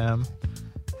bomb chem.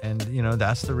 And,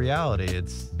 that's the reality.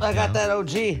 I got that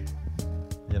OG.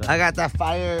 I got that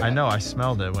fire. I know. I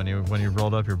smelled it when you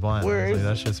rolled up your blunt. Where is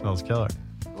that shit smells killer.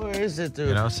 Where is it,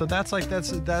 dude? So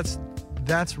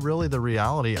that's really the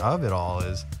reality of it all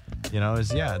is,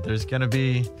 there's going to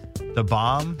be the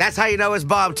bomb. That's how you know it's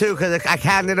bomb, too, because I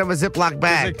handed him a Ziploc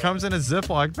bag. It comes in a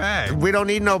Ziploc bag. We don't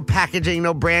need no packaging,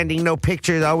 no branding, no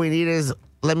pictures. All we need is,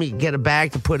 let me get a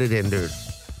bag to put it in, dude.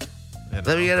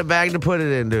 Let me get a bag to put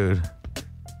it in, dude.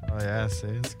 Oh, yeah, see,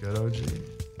 it's good, OG.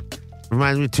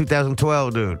 Reminds me of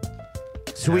 2012, dude.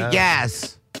 Sweet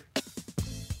gas.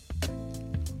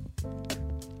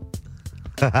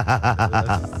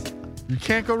 You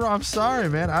can't go wrong. I'm sorry,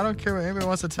 man. I don't care what anybody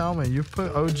wants to tell me. You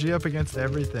put OG up against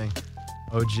everything.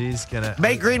 OG's gonna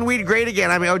make green weed great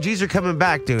again. I mean, OGs are coming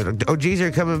back, dude. OGs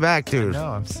are coming back, dude. No,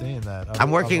 I'm seeing that.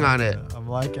 I'm working on it. I'm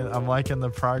liking the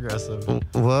progress of it.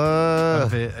 Whoa.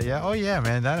 Of it. Yeah. Oh yeah,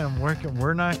 man. That I'm working.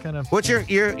 We're not gonna. What's your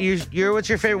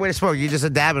favorite way to smoke? You're just a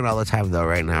dabbing all the time, though,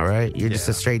 right now, right? You're just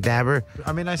a straight dabber.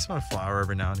 I mean, I smoke flower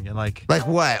every now and again. Like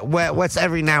what? What's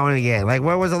every now and again? Like,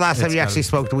 when was the last time you actually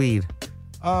smoked weed?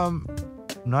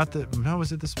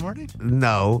 Was it this morning?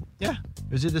 No. Yeah.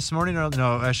 Was it this morning or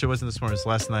no? Actually, it wasn't this morning. It was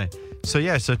last night. So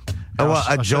yeah. So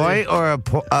a joint or a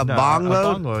bong load? A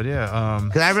bong load, yeah.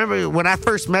 Because I remember when I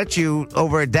first met you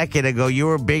over a decade ago, you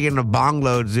were big into bong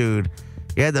loads, dude.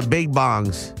 You had the big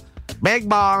bongs. Big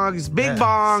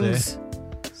bongs. See?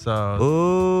 So.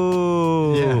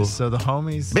 Ooh. Yeah. So the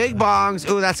homies. Big bongs.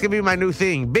 Ooh, that's gonna be my new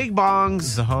thing. Big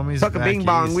bongs. The homies. Fuck a bing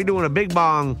bong. We doing a big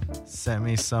bong. Sent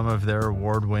me some of their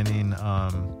award-winning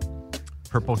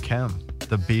purple chem.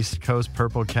 The Beast Coast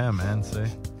Purple Chem, man. See,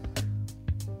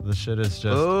 the shit is just.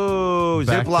 Ooh,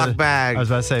 Ziploc bag. I was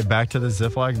about to say back to the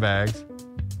Ziploc bags,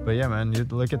 but yeah, man. You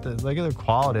look at the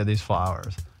quality of these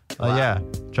flowers. Wow. Yeah,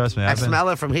 trust me. I smell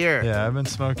it from here. Yeah, I've been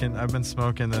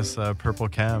smoking this purple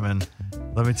chem, and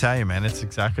let me tell you, man, it's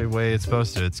exactly the way it's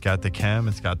supposed to. It's got the chem,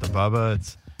 it's got the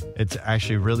bubba. It's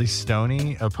actually really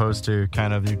stony, opposed to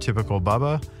kind of your typical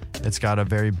bubba. It's got a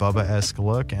very Bubba-esque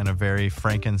look and a very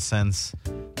frankincense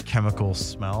chemical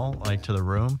smell like to the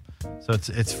room. So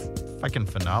it's fucking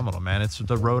phenomenal, man. It's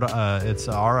it's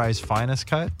RI's finest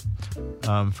cut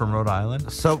from Rhode Island.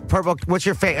 So Purple, what's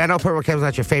your favorite? I know Purple Chem's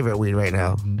not your favorite weed right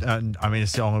now. I mean,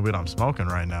 it's the only weed I'm smoking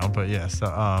right now. But yeah, so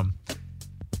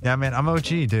yeah, man, I'm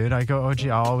OG, dude. I go OG.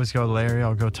 I'll always go Larry.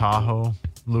 I'll go Tahoe,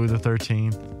 Louis the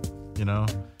 13th. You know,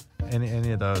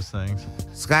 any of those things.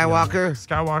 Skywalker. You know,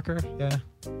 Skywalker, yeah.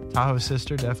 Tahoe's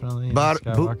sister, definitely.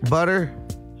 Butter.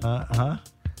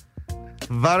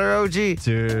 Butter OG.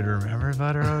 Dude, remember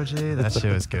Butter OG? That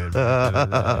shit was good.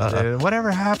 Dude, whatever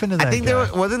happened to that? I think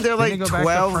guy? wasn't there like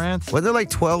 12? Wasn't there like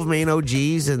 12 main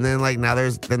OGs, and then like now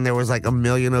there was like a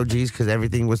million OGs because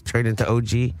everything was turned into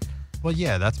OG. Well,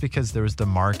 yeah, that's because there was the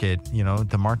market,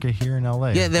 the market here in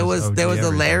LA. Yeah, there was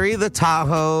the Larry, the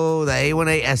Tahoe, the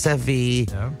A18 SFV.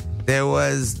 Yep. There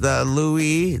was the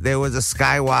Louis. There was a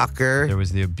Skywalker. There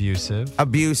was the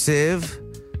Abusive.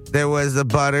 There was the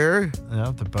Butter.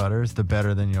 Yep, the Butter's the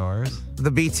Better Than Yours.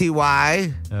 The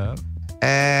BTY. Yep.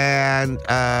 And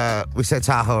we said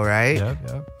Tahoe, right?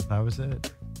 Yep. That was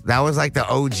it. That was like the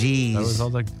OGs.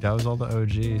 That was all the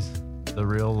OGs. The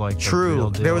real true. The real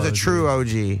deal there was a OG. true OG.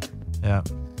 Yeah.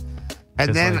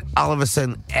 And then all of a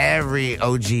sudden, every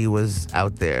OG was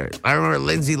out there. I remember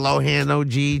Lindsay Lohan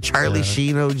OG, Charlie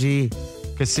Sheen OG.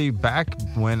 Because see, back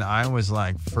when I was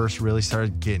like first really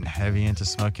started getting heavy into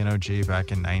smoking OG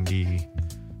back in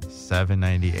 97,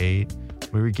 98,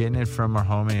 we were getting it from our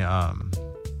homie,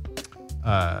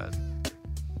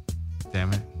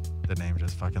 damn it, the name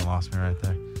just fucking lost me right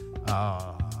there.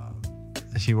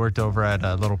 He worked over at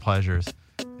Little Pleasures.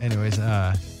 Anyways,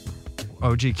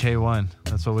 OG K1,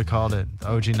 that's what we called it. The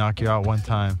OG knock you out one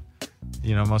time.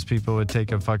 Most people would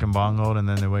take a fucking bong load and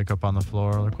then they wake up on the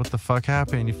floor like, what the fuck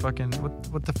happened? You fucking,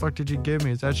 what the fuck did you give me?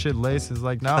 Is that shit lace? It's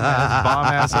like, no,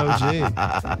 man, it's bomb-ass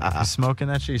OG. You smoking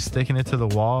that shit, you sticking it to the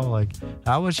wall. Like,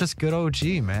 that was just good OG,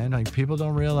 man. Like, people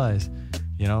don't realize.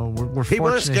 We're people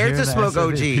are scared to smoke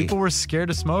OG. People were scared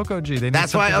to smoke OG. They need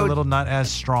something a little not as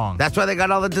strong. That's why they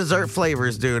got all the dessert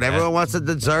flavors, dude. Everyone wants the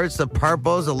desserts, the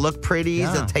purples, the look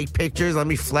pretties, the take pictures. Let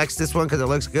me flex this one because it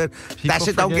looks good. That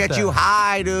shit don't get you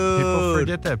high, dude. People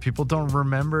forget that. People don't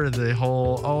remember the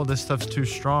whole, this stuff's too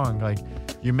strong. Like,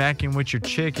 you're macking with your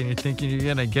chick and you're thinking you're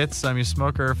going to get some. You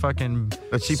smoke her fucking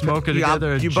smoke her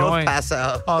together a you joint. Both pass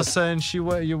out. All of a sudden,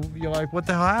 you're like, what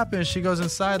the hell happened? She goes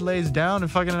inside, lays down,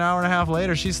 and fucking an hour and a half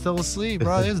later, she's still asleep,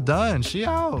 bro. It's done. She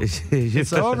out.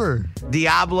 It's over.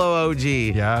 Diablo OG.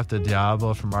 Yeah, after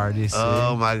Diablo from RDC.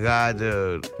 Oh, my God,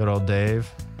 dude. Good old Dave.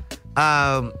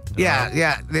 Yeah.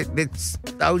 It's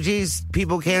OGs.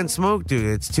 People can't smoke, dude.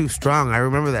 It's too strong. I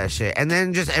remember that shit. And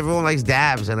then just everyone likes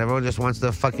dabs, and everyone just wants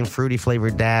the fucking fruity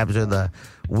flavored dabs or the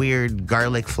weird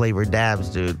garlic flavored dabs,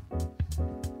 dude.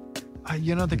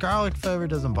 The garlic flavor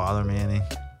doesn't bother me any.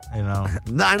 No,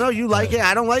 I know you like it.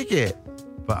 I don't like it.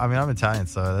 But I mean, I'm Italian,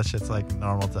 so that shit's like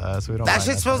normal to us. We don't. That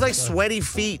shit smells like sweaty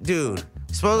feet, dude.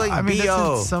 It smells like BO.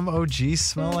 doesn't some OG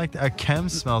smell like that? A chem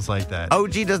smells like that.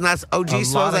 OG does not. OG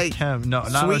smells like chem. No,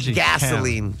 not sweet OG,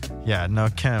 gasoline. Chem. Yeah, no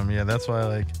chem. Yeah, that's why I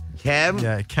like chem.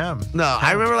 Yeah, chem. No, chem.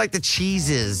 I remember like the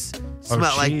cheeses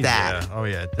smell like that. Yeah. Oh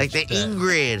yeah, like the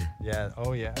Ingrid. Yeah.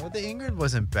 Oh yeah. Well, the Ingrid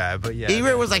wasn't bad, but yeah,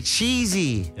 Ingrid was like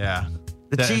cheesy. Yeah.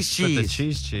 The cheese. But the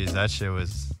cheese. That shit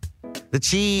was. The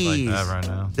cheese. Like that right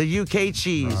now. The UK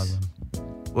cheese. Awesome.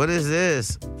 What is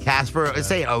this? Casper.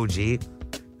 It's a OG.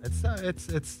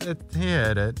 It's he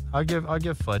hit it. I'll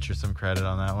give Fletcher some credit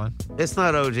on that one. It's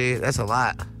not OG. That's a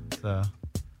lot. So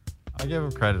I'll give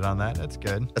him credit on that. That's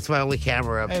good. That's my only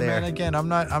camera up there. Hey man, again, I'm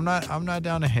not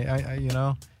down to hate.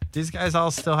 These guys all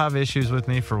still have issues with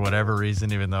me for whatever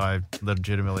reason, even though I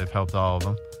legitimately have helped all of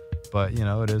them. But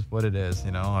it is what it is.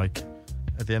 Like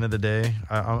at the end of the day,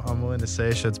 I'm willing to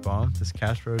say shit's bomb. This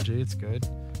Casper OG, it's good.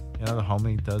 The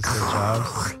homie does good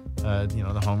jobs.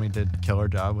 The homie did killer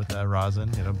job with that rosin,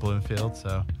 Bloomfield.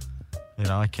 So,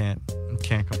 I can't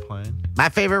complain. My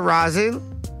favorite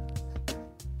rosin,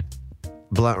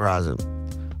 blunt rosin.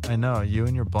 I know you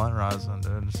and your blunt rosin,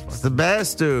 dude. It's the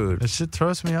best, dude. This shit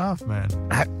throws me off, man.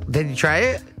 Did you try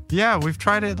it? Yeah, we've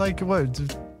tried it. Like what?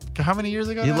 How many years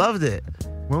ago? You loved it.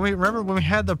 Remember when we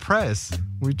had the press,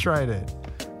 we tried it.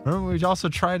 Remember we also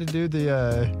tried to do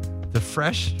the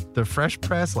fresh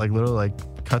press, like literally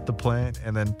like cut the plant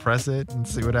and then press it and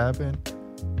see what happened.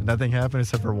 And nothing happened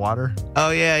except for water. Oh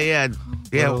yeah.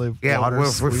 Water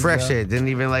refresh it. Didn't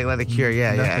even like let it cure.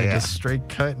 Yeah. Just straight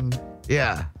cut and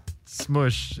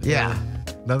smush. Yeah.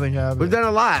 Nothing happened. We've done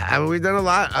a lot. I mean, we've done a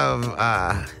lot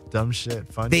of dumb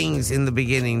shit, fun things shit. In the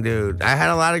beginning, dude. I had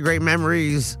a lot of great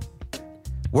memories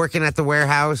working at the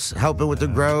warehouse, helping with the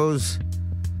grows,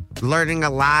 learning a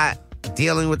lot.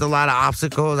 dealing with a lot of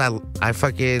obstacles. I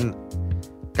fucking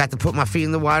got to put my feet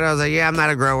in the water. I was like, yeah, I'm not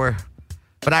a grower.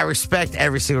 But I respect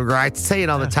every single grower. I say it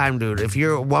all the time, dude. If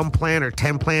you're 1 plant or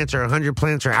 10 plants or 100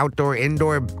 plants or outdoor,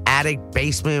 indoor, attic,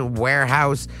 basement,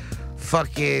 warehouse,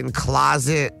 fucking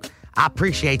closet, I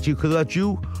appreciate you, because without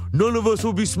you, none of us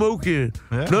will be smoking.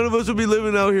 Yeah. None of us will be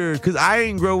living out here, because I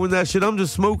ain't growing that shit. I'm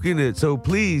just smoking it. So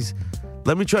please,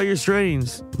 let me try your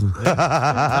strains.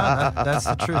 Yeah. That's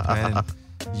the truth, man.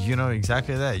 You know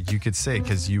exactly that. You could say,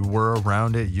 because you were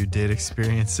around it, you did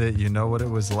experience it, you know what it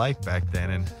was like back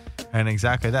then. And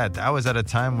exactly that. That was at a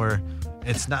time where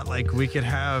it's not like we could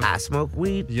have... I smoke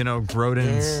weed. You know,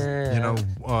 Grodin's, you know,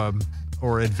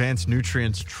 or Advanced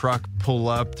Nutrients truck pull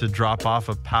up to drop off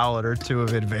a pallet or two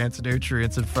of Advanced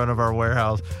Nutrients in front of our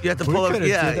warehouse. You have to pull up,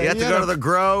 you have to go to the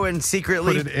grow and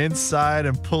secretly... Put it inside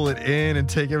and pull it in and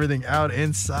take everything out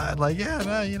inside. Like, yeah,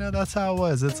 no, you know, that's how it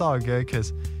was. It's all good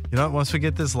because... You know, once we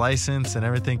get this license and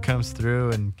everything comes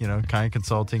through and, you know, Kind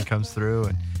Consulting comes through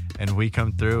and we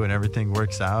come through and everything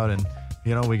works out and,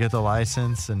 you know, we get the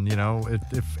license and, you know,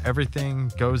 if everything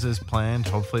goes as planned,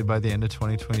 hopefully by the end of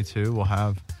 2022, we'll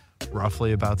have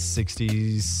roughly about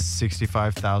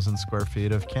 65,000 square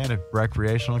feet of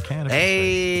recreational cannabis.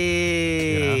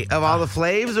 Hey, you know? Of all the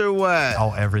flavors or what?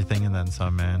 Oh, everything and then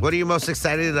some, man. What are you most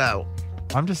excited about?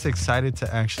 I'm just excited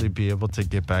to actually be able to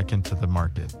get back into the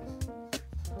market.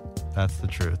 That's the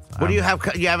truth. What do you have?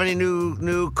 You have any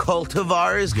new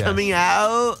cultivars coming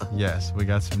out? Yes, we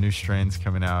got some new strains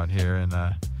coming out here in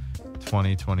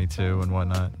 2022 and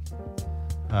whatnot.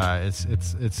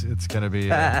 It's gonna be.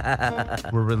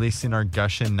 We're releasing our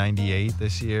Gushin 98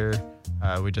 this year.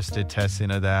 We just did testing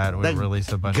of that. We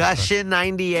released a bunch of Gushin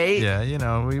 98? Yeah, you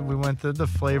know, we went the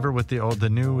flavor with the old, the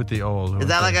new with the old. Is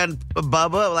that like a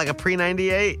Bubba, like a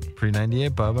pre-98? Pre-98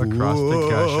 Bubba crossed the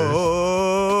Gushers.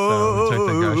 So we took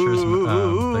the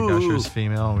Gushers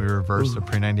female and we reversed the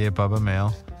pre-98 Bubba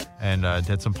male and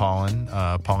did some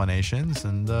pollinations.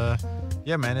 And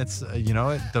yeah, man, it's, you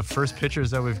know, the first pictures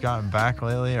that we've gotten back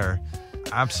lately are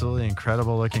absolutely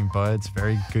incredible looking buds,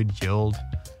 very good yield.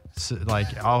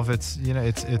 Like all of it's, you know,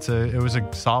 it was a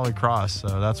solid cross.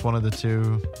 So that's one of the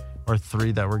 2 or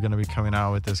 3 that we're going to be coming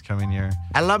out with this coming year.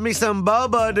 I love me some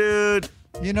Bubba, dude.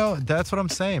 You know, that's what I'm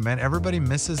saying, man. Everybody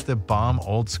misses the bomb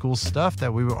old school stuff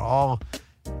that we were all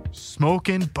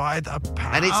smoking by the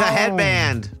pound. I need some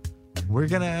headband. We're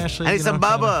going to actually... I need some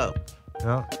Bubba.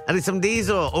 Yep. I need some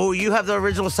Diesel. Oh, you have the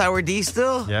original Sour D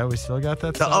still? Yeah, we still got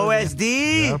that the sour OSD?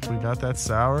 D. Yep, we got that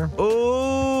sour.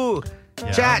 Ooh.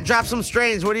 Yeah. Chat, drop some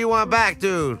strains. What do you want back,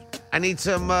 dude? I need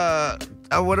some,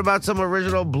 what about some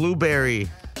original blueberry?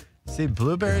 See,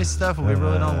 blueberry stuff we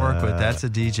really don't work with. That's a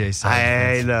DJ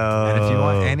side. I know. And if you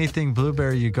want anything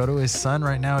blueberry, you go to his son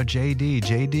right now, JD.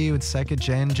 JD with second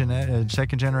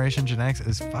generation genetics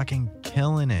is fucking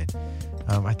killing it.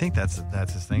 I think that's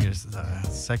his thing. Is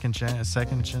second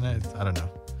genetics. I don't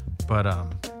know, but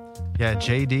yeah,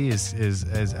 JD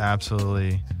is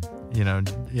absolutely, you know,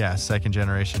 yeah, second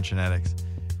generation genetics.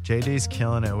 JD's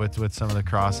killing it with some of the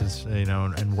crosses, you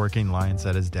know, and working lines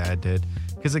that his dad did.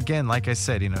 Because again, like I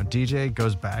said, you know, DJ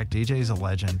goes back. DJ's a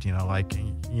legend, you know, like,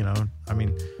 you know, I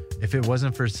mean, if it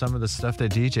wasn't for some of the stuff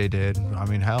that DJ did, I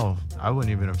mean, hell, I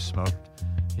wouldn't even have smoked,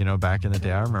 you know, back in the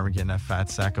day. I remember getting that fat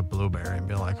sack of blueberry and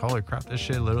being like, holy crap, this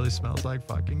shit literally smells like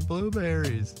fucking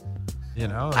blueberries. You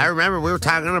know? I remember we were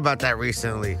talking about that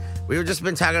recently. We were just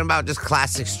been talking about just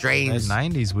classic strains.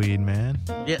 That 90s weed, man.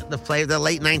 Yeah, the flavor, the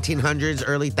late 1900s,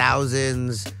 early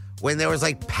 1000s. When there was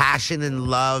like passion and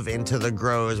love into the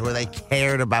growers, where they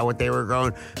cared about what they were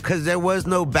growing, because there was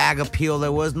no bag appeal,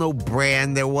 there was no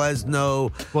brand, there was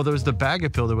no. Well, there was the bag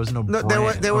appeal, there was no brand.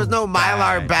 There was no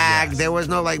Mylar bag, yes. There was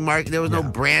no like market, there was no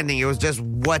branding. It was just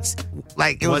what's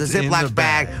like it was a Ziploc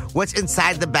bag. What's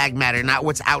inside the bag mattered, not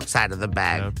what's outside of the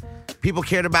bag. Yep. People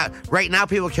cared about, right now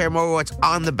people care more what's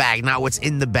on the bag, not what's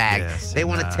in the bag. Yes, they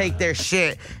want to take their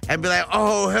shit and be like,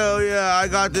 oh hell yeah, I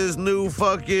got this new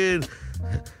fucking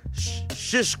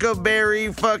shishka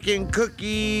berry fucking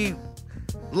cookie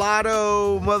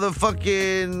lotto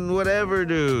motherfucking whatever,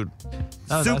 dude.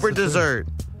 No, super dessert.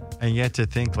 And yet to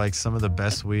think like some of the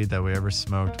best weed that we ever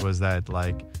smoked was that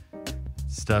like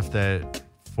stuff that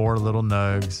 4 little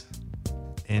nugs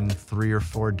in 3 or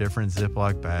 4 different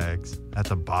Ziploc bags at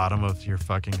the bottom of your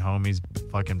fucking homie's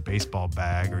fucking baseball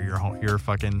bag or your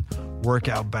fucking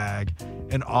workout bag,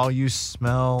 and all you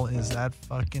smell is that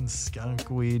fucking skunk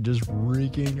weed just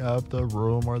reeking up the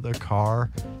room or the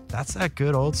car. That's that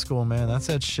good old school, man. That's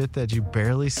that shit that you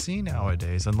barely see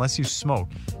nowadays unless you smoke.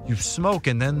 You smoke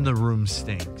and then the room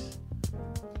stinks.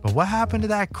 But what happened to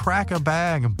that crack a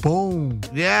bag and boom?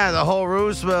 Yeah, the whole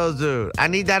room smells, dude. I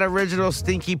need that original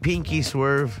stinky pinky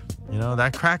Swerve. You know,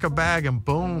 that crack a bag and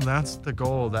boom, that's the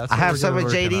goal. That's I what have we're some of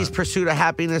gonna work JD's on. Pursuit of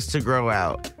Happiness to grow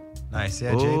out. Nice.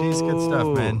 Yeah, JD's good stuff,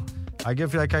 Ooh. man. I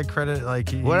give that guy credit. Like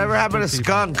Whatever happened to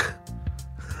Skunk?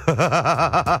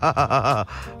 Whatever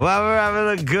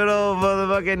happened to good old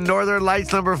motherfucking Northern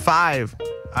Lights number 5?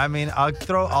 I mean, I'll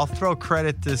throw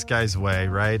credit this guy's way,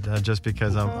 right? Just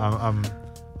because I'm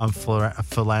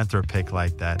philanthropic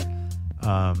like that.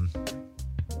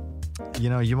 You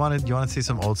know, you want to see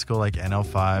some old school like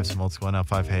NL5, some old school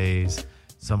NL5 Haze,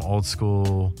 some old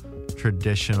school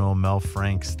traditional Mel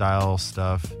Frank style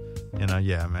stuff. You know,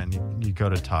 yeah, man, you go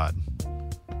to Todd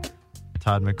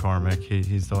McCormick.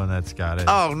 He's the one that's got it.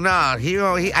 Oh no,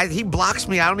 he blocks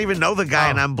me. I don't even know the guy,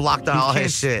 and I'm blocked on all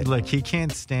his shit. Like he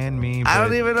can't stand me. I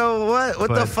don't even know what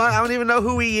the fuck. I don't even know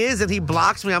who he is, and he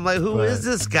blocks me. I'm like, who is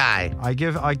this guy? I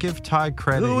give Todd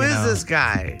credit. Who is this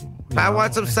guy? If I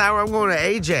want some sour, I'm going to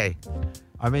AJ.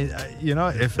 I mean, you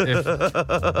know, if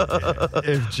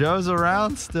Joe's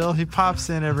around still, he pops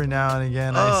in every now and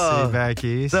again. I see back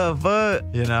east. The fuck?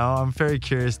 You know, I'm very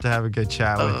curious to have a good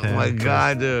chat with him. Oh my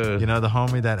God, dude. You know, the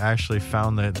homie that actually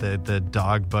found the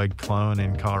dog bug clone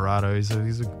in Colorado.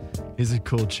 He's a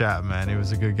cool chap, man. He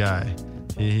was a good guy.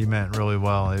 He meant really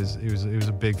well. He was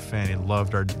a big fan. He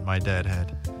loved my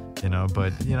deadhead. You know,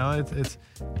 but you know, it's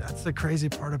that's the crazy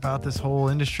part about this whole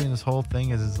industry and this whole thing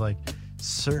is like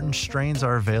certain strains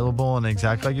are available, and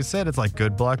exactly like you said, it's like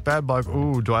good block, bad block.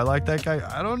 Ooh, do I like that guy?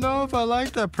 I don't know if I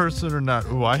like that person or not.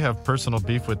 Ooh, I have personal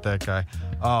beef with that guy.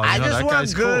 Oh, I just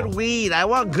want good cool. weed. I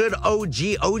want good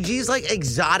OG. OG's like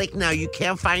exotic now. You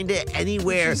can't find it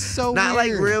anywhere. So not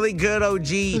weird. like really good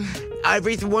OG.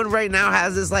 Everyone right now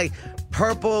has this like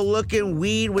purple looking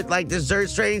weed with like dessert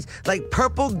strains. Like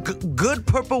purple, good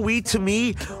purple weed to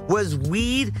me was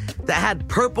weed that had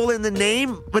purple in the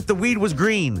name, but the weed was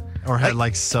green. Or had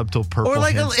like subtle purple. Or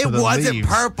like hints it to the wasn't leaves.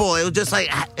 purple. It was just like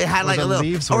it had like the a little,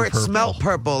 leaves or were it purple. smelled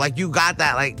purple. Like you got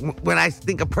that. Like when I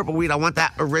think of purple weed, I want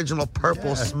that original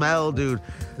purple smell, dude.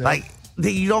 Yeah. Like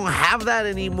you don't have that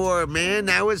anymore, man.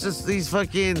 Now it's just these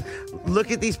fucking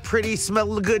look at these pretty,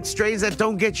 smell good strains that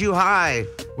don't get you high.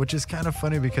 Which is kind of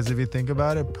funny because if you think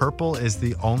about it, purple is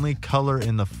the only color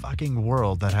in the fucking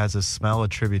world that has a smell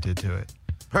attributed to it.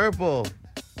 Purple.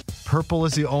 Purple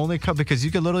is the only color because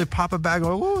you could literally pop a bag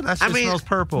and go, ooh, that just smells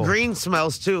purple. Green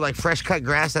smells too, like fresh cut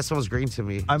grass. That smells green to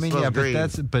me. I mean, Smells yeah,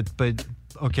 green. but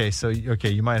okay, so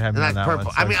you might have me on And that purple.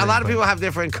 one. I mean, a lot of people have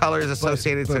different colors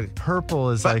associated but to.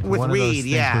 purple is But like with one of those weed,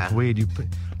 things yeah. with weed.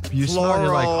 You smell it,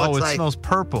 you're like, Floral, oh, it's it like- smells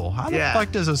purple. How the Yeah.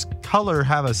 fuck does this color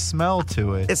have a smell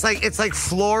to it? It's like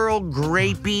floral,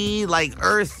 grapey, like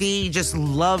earthy, just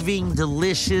loving,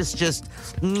 delicious. Just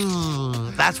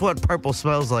that's what purple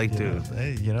smells like, dude.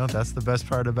 Hey, you know, that's the best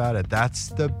part about it. That's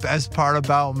the best part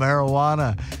about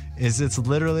marijuana. Is it's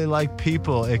literally like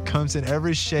people. It comes in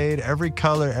every shade, every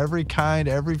color, every kind,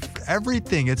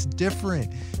 everything. It's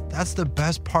different. That's the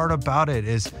best part about it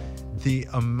is the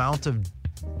amount of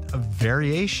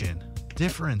variation,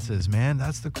 differences, man.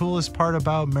 That's the coolest part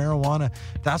about marijuana.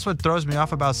 That's what throws me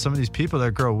off about some of these people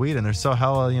that grow weed and they're so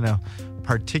hella, you know,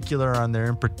 particular on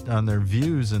their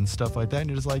views and stuff like that. And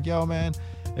you're just like, yo, man,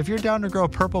 if you're down to grow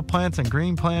purple plants and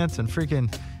green plants and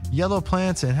freaking yellow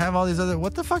plants and have all these other,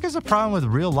 what the fuck is the problem with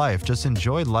real life? Just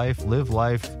enjoy life, live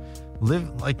like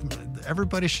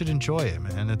everybody should enjoy it,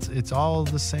 man. It's all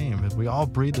the same. We all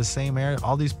breathe the same air.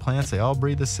 All these plants, they all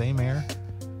breathe the same air.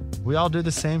 We all do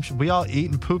the same. We all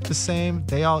eat and poop the same.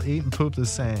 They all eat and poop the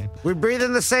same. We breathe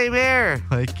in the same air.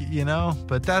 Like, you know,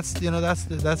 but that's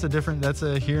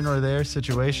a here nor there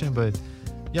situation. But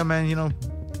yeah, man, you know,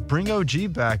 bring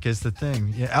OG back is the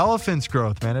thing. Yeah, Elephant's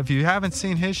Growth, man. If you haven't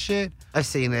seen his shit, I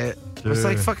seen it. Dude. It's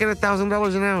like fucking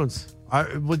 $1,000 an ounce.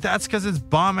 well, that's because it's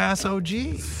bomb ass OG.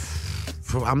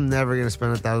 I'm never gonna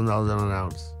spend $1,000 on an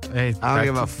ounce. Hey, I don't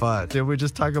give a fuck. Did we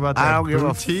just talk about that I don't give a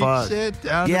boutique fuck. shit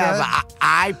down Yeah, there? but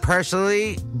I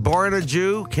personally, born a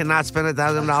Jew, cannot spend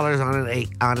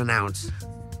 $1,000 on an ounce.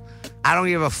 I don't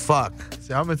give a fuck.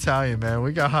 See, I'm Italian, man.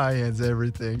 We got high ends,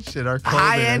 everything. Shit, our clothing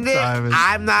High at end it. times.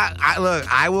 I'm not. Look,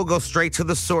 I will go straight to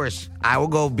the source. I will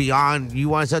go beyond. You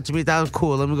want to sell to me $1,000?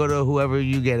 Cool. Let me go to whoever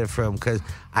you get it from, because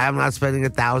I am not spending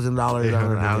 $1,000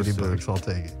 on an ounce. $880, I'll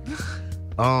take it.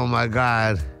 Oh my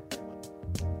God.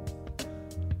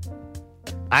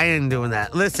 I ain't doing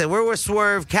that. Listen, we're with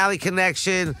Swerve, Cali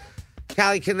Connection,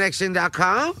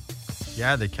 CaliConnection.com.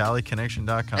 Yeah, the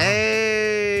CaliConnection.com.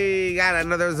 Hey, got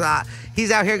another.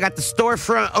 He's out here, got the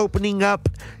storefront opening up.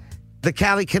 The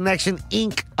Cali Connection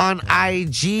Inc. on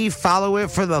IG. Follow it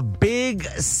for the big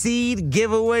seed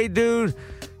giveaway, dude.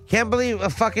 Can't believe a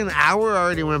fucking hour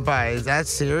already went by. Is that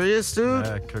serious, dude?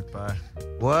 Yeah, cooked by.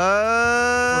 What?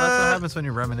 Well, that's what happens when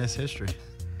you reminisce history.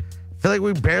 I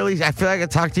feel like I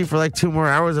talked to you for like 2 more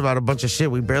hours about a bunch of shit.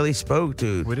 We barely spoke,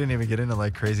 dude. We didn't even get into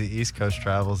like crazy East Coast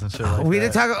travels and shit like We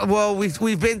that. didn't talk. Well, we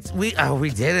didn't. We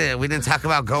didn't talk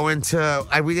about going to.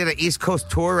 We did an East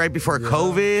Coast tour right before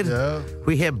COVID. Yeah.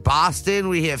 We hit Boston.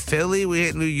 We hit Philly. We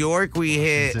hit New York. We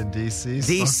hit in DC.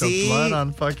 DC. Smoked a blunt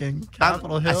on fucking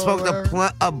Capitol Hill. I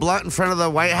smoked a blunt in front of the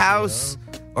White House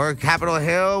or Capitol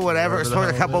Hill, whatever. Wherever the Smoked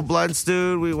a hell couple it is. blunts,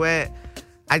 dude. We went.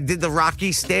 I did the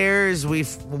Rocky Stairs.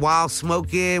 While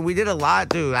smoking. We did a lot,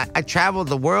 dude. I traveled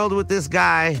the world with this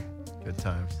guy. Good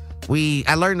times.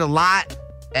 I learned a lot,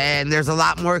 and there's a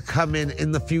lot more coming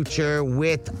in the future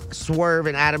with Swerve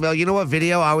and Adam L. You know what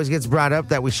video always gets brought up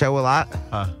that we show a lot?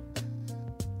 Huh?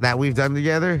 That we've done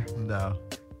together? No.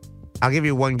 I'll give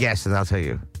you one guess, and I'll tell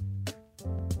you.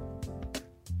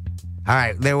 All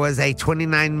right, there was a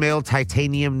 29 mil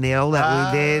titanium nail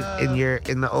that we did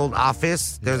in the old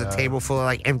office. There's a table full of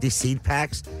like empty seed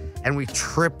packs, and we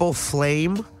triple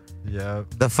flame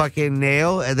Yep. the fucking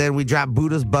nail, and then we drop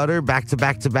Buddha's butter back to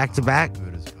back to back to back.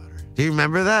 Buddha's butter. Do you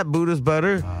remember that Buddha's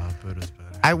butter? Buddha's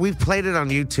butter. We've played it on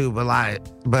YouTube a lot,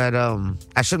 but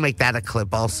I should make that a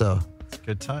clip also.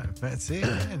 Good time, man. See,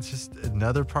 man, it's just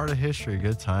another part of history.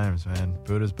 Good times, man.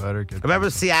 Buddha's butter. Good. Remember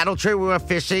the times. Seattle trip? We went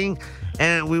fishing,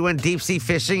 and we went deep sea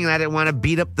fishing, and I didn't want to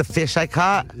beat up the fish I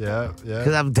caught Yeah, because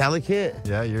yeah. I'm delicate.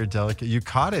 Yeah, you're delicate. You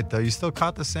caught it though. You still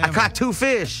caught the salmon. I caught 2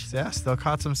 fish. Yeah, still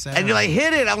caught some salmon. And you're like,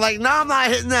 hit it. I'm like, no, I'm not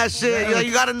hitting that shit. Yeah. You're like,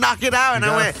 you got to knock it out. And You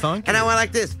I gotta went, thunk and I it. went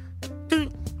like this.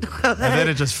 and then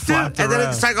it just flapped And then it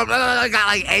around. started going, got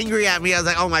like angry at me. I was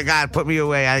like, oh my God, put me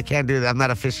away. I can't do that. I'm not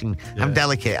a fishing. I'm Yeah.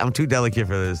 delicate. I'm too delicate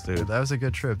for this, dude. That was a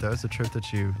good trip. That was the trip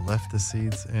that you left the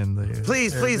seeds in the.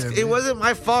 Please. Airbnb. It wasn't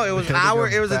my fault. It was We had to go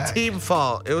it was back. a team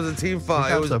fault. It was a team We fault.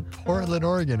 got It was to Portland,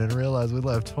 Oregon, and realized we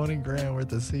left 20 grand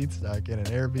worth of seed stock in an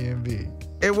Airbnb.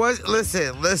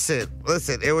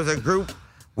 listen. It was a group.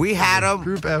 We had them.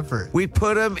 Group effort. We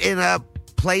put them in a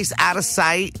place out of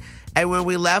sight. And when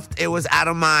we left, it was out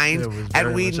of mind. It was And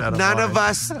very much out of none mind. of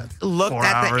us looked 4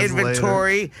 at the hours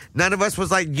inventory. None of us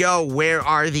was like, yo, where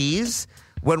are these?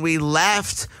 When we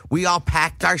left, we all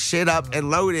packed our shit up and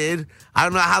loaded. I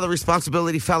don't know how the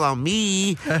responsibility fell on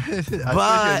me. I think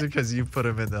it's because you put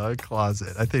them in the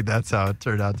closet. I think that's how it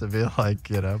turned out to be like,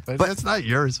 but it's not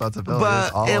your responsibility.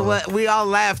 It's all of it. We all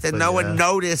left, and But no yeah. one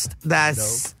noticed that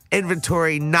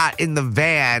inventory not in the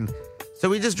van. So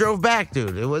we just drove back,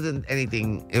 dude. It wasn't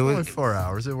anything. It Only was 4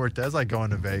 hours. It worked. It was like going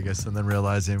to Vegas and then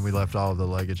realizing we left all of the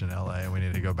luggage in LA and we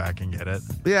need to go back and get it.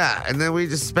 yeah. And then we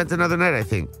just spent another night, I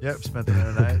think. Yep. Spent the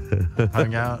night,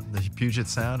 hung out in the Puget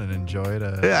Sound and enjoyed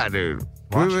Yeah, dude.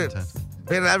 Washington.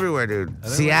 Been everywhere, dude. And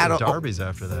then Seattle. We went to Darby's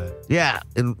after that. Yeah,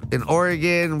 in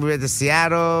Oregon, we went to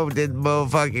Seattle, did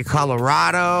motherfucking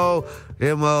Colorado,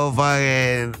 did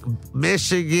motherfucking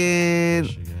Michigan,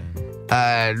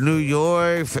 New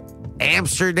York,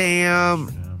 Amsterdam.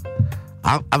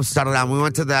 I'm starting out. We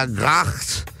went to the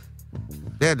Gracht.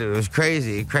 Yeah, dude, it was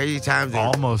crazy. Crazy times. Dude.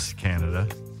 Almost Canada.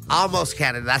 Almost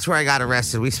Canada. That's where I got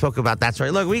arrested. We spoke about that story.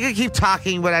 Look, we can keep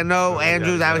talking, but I know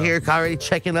Andrew's out here already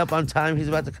checking up on time. He's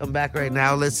about to come back right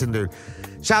now. Listen, dude.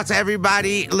 Shout out to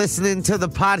everybody listening to the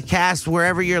podcast,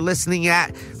 wherever you're listening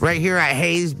at, right here at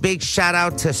Hayes. Big shout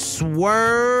out to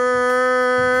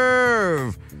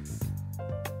Swerve.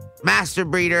 Master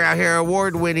breeder out here,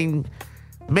 award-winning,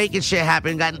 making shit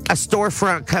happen. Got a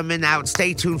storefront coming out.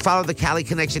 Stay tuned. Follow the Cali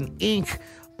Connection Inc.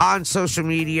 on social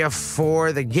media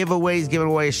for the giveaways, giving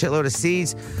away a shitload of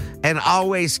seeds. And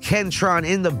always Kentron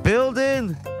in the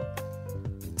building.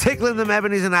 Tickling them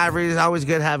ebonies and ivories. Always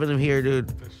good having him here,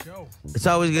 dude. It's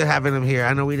always good having him here.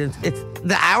 I know we didn't.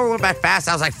 The hour went by fast.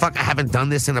 I was like, fuck, I haven't done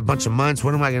this in a bunch of months.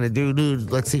 What am I going to do,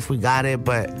 dude? Let's see if we got it.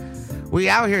 But we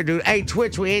out here, dude. Hey,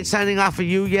 Twitch, we ain't signing off of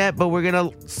you yet, but we're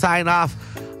going to sign off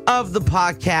of the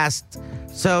podcast.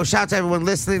 So shout out to everyone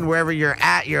listening, wherever you're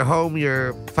at, your home,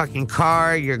 your fucking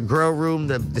car, your grow room,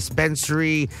 the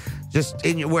dispensary, just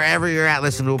wherever you're at,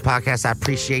 listen to a podcast. I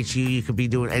appreciate you. You could be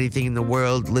doing anything in the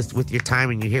world with your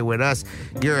time, and you're here with us.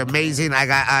 You're amazing. I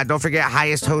got don't forget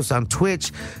Highest Host on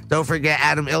Twitch. Don't forget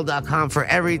AdamIll.com for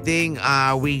everything.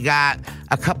 We got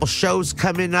a couple shows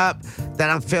coming up that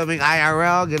I'm filming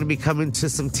IRL. Going to be coming to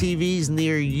some TVs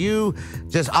near you.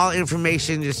 Just all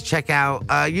information, just check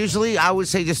out. Usually, I would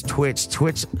say just Twitch.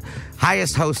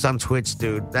 Highest Host on Twitch,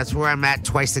 dude. That's where I'm at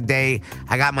twice a day.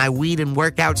 I got my weed and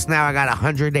workouts now. I got a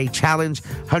 100-day challenge,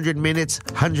 100 minutes,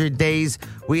 100 days.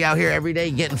 We out here every day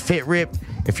getting fit ripped.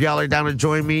 If y'all are down to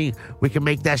join me, we can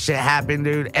make that shit happen,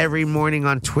 dude. Every morning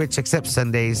on Twitch, except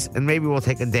Sundays. And maybe we'll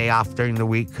take a day off during the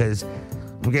week because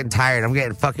I'm getting tired. I'm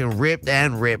getting fucking ripped,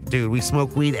 dude. We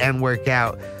smoke weed and work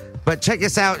out. But check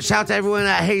us out. Shout out to everyone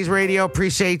at Hayes Radio.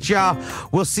 Appreciate y'all.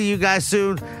 We'll see you guys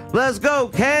soon. Let's go,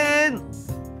 Ken.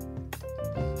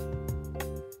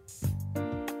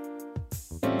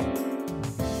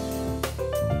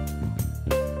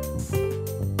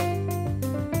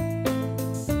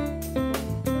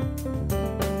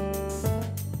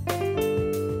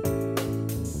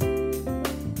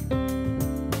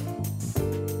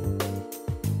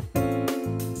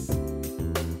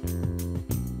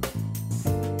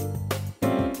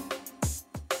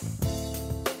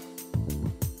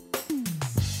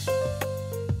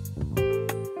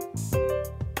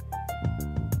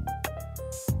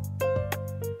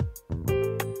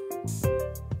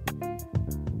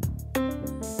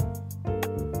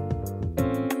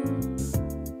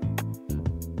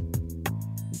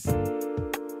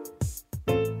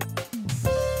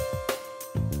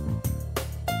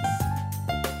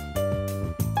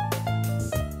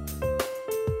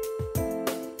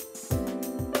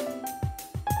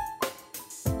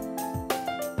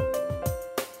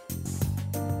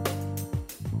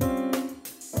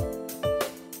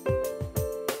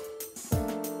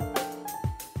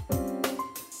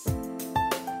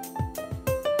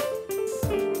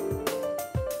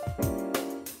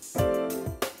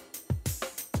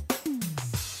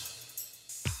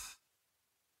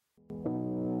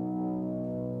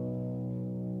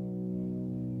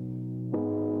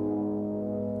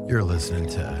 You're listening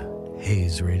to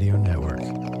Hayes Radio Network,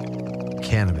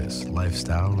 Cannabis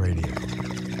Lifestyle Radio.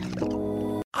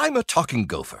 I'm a talking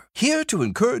gopher, here to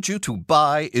encourage you to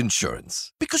buy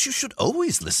insurance. Because you should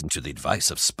always listen to the advice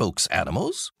of spokes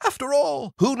animals. After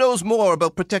all, who knows more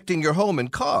about protecting your home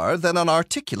and car than an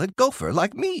articulate gopher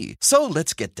like me? So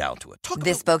let's get down to it.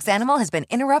 This spokes animal has been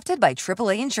interrupted by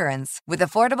AAA Insurance. With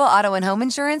affordable auto and home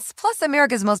insurance, plus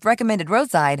America's most recommended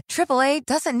roadside, AAA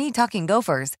doesn't need talking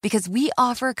gophers because we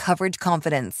offer coverage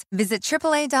confidence. Visit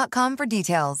AAA.com for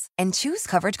details and choose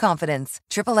coverage confidence.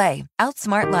 AAA,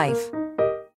 outsmart life.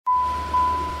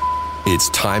 It's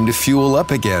time to fuel up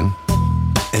again.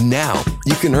 And now,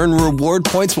 you can earn reward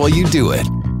points while you do it.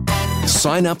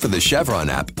 Sign up for the Chevron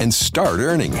app and start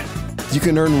earning. You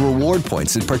can earn reward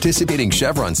points at participating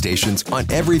Chevron stations on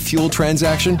every fuel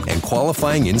transaction and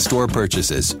qualifying in-store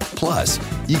purchases. Plus,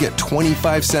 you get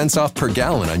 25 cents off per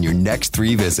gallon on your next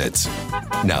 3 visits.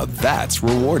 Now that's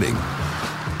rewarding.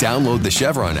 Download the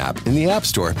Chevron app in the App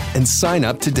Store and sign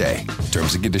up today.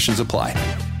 Terms and conditions apply.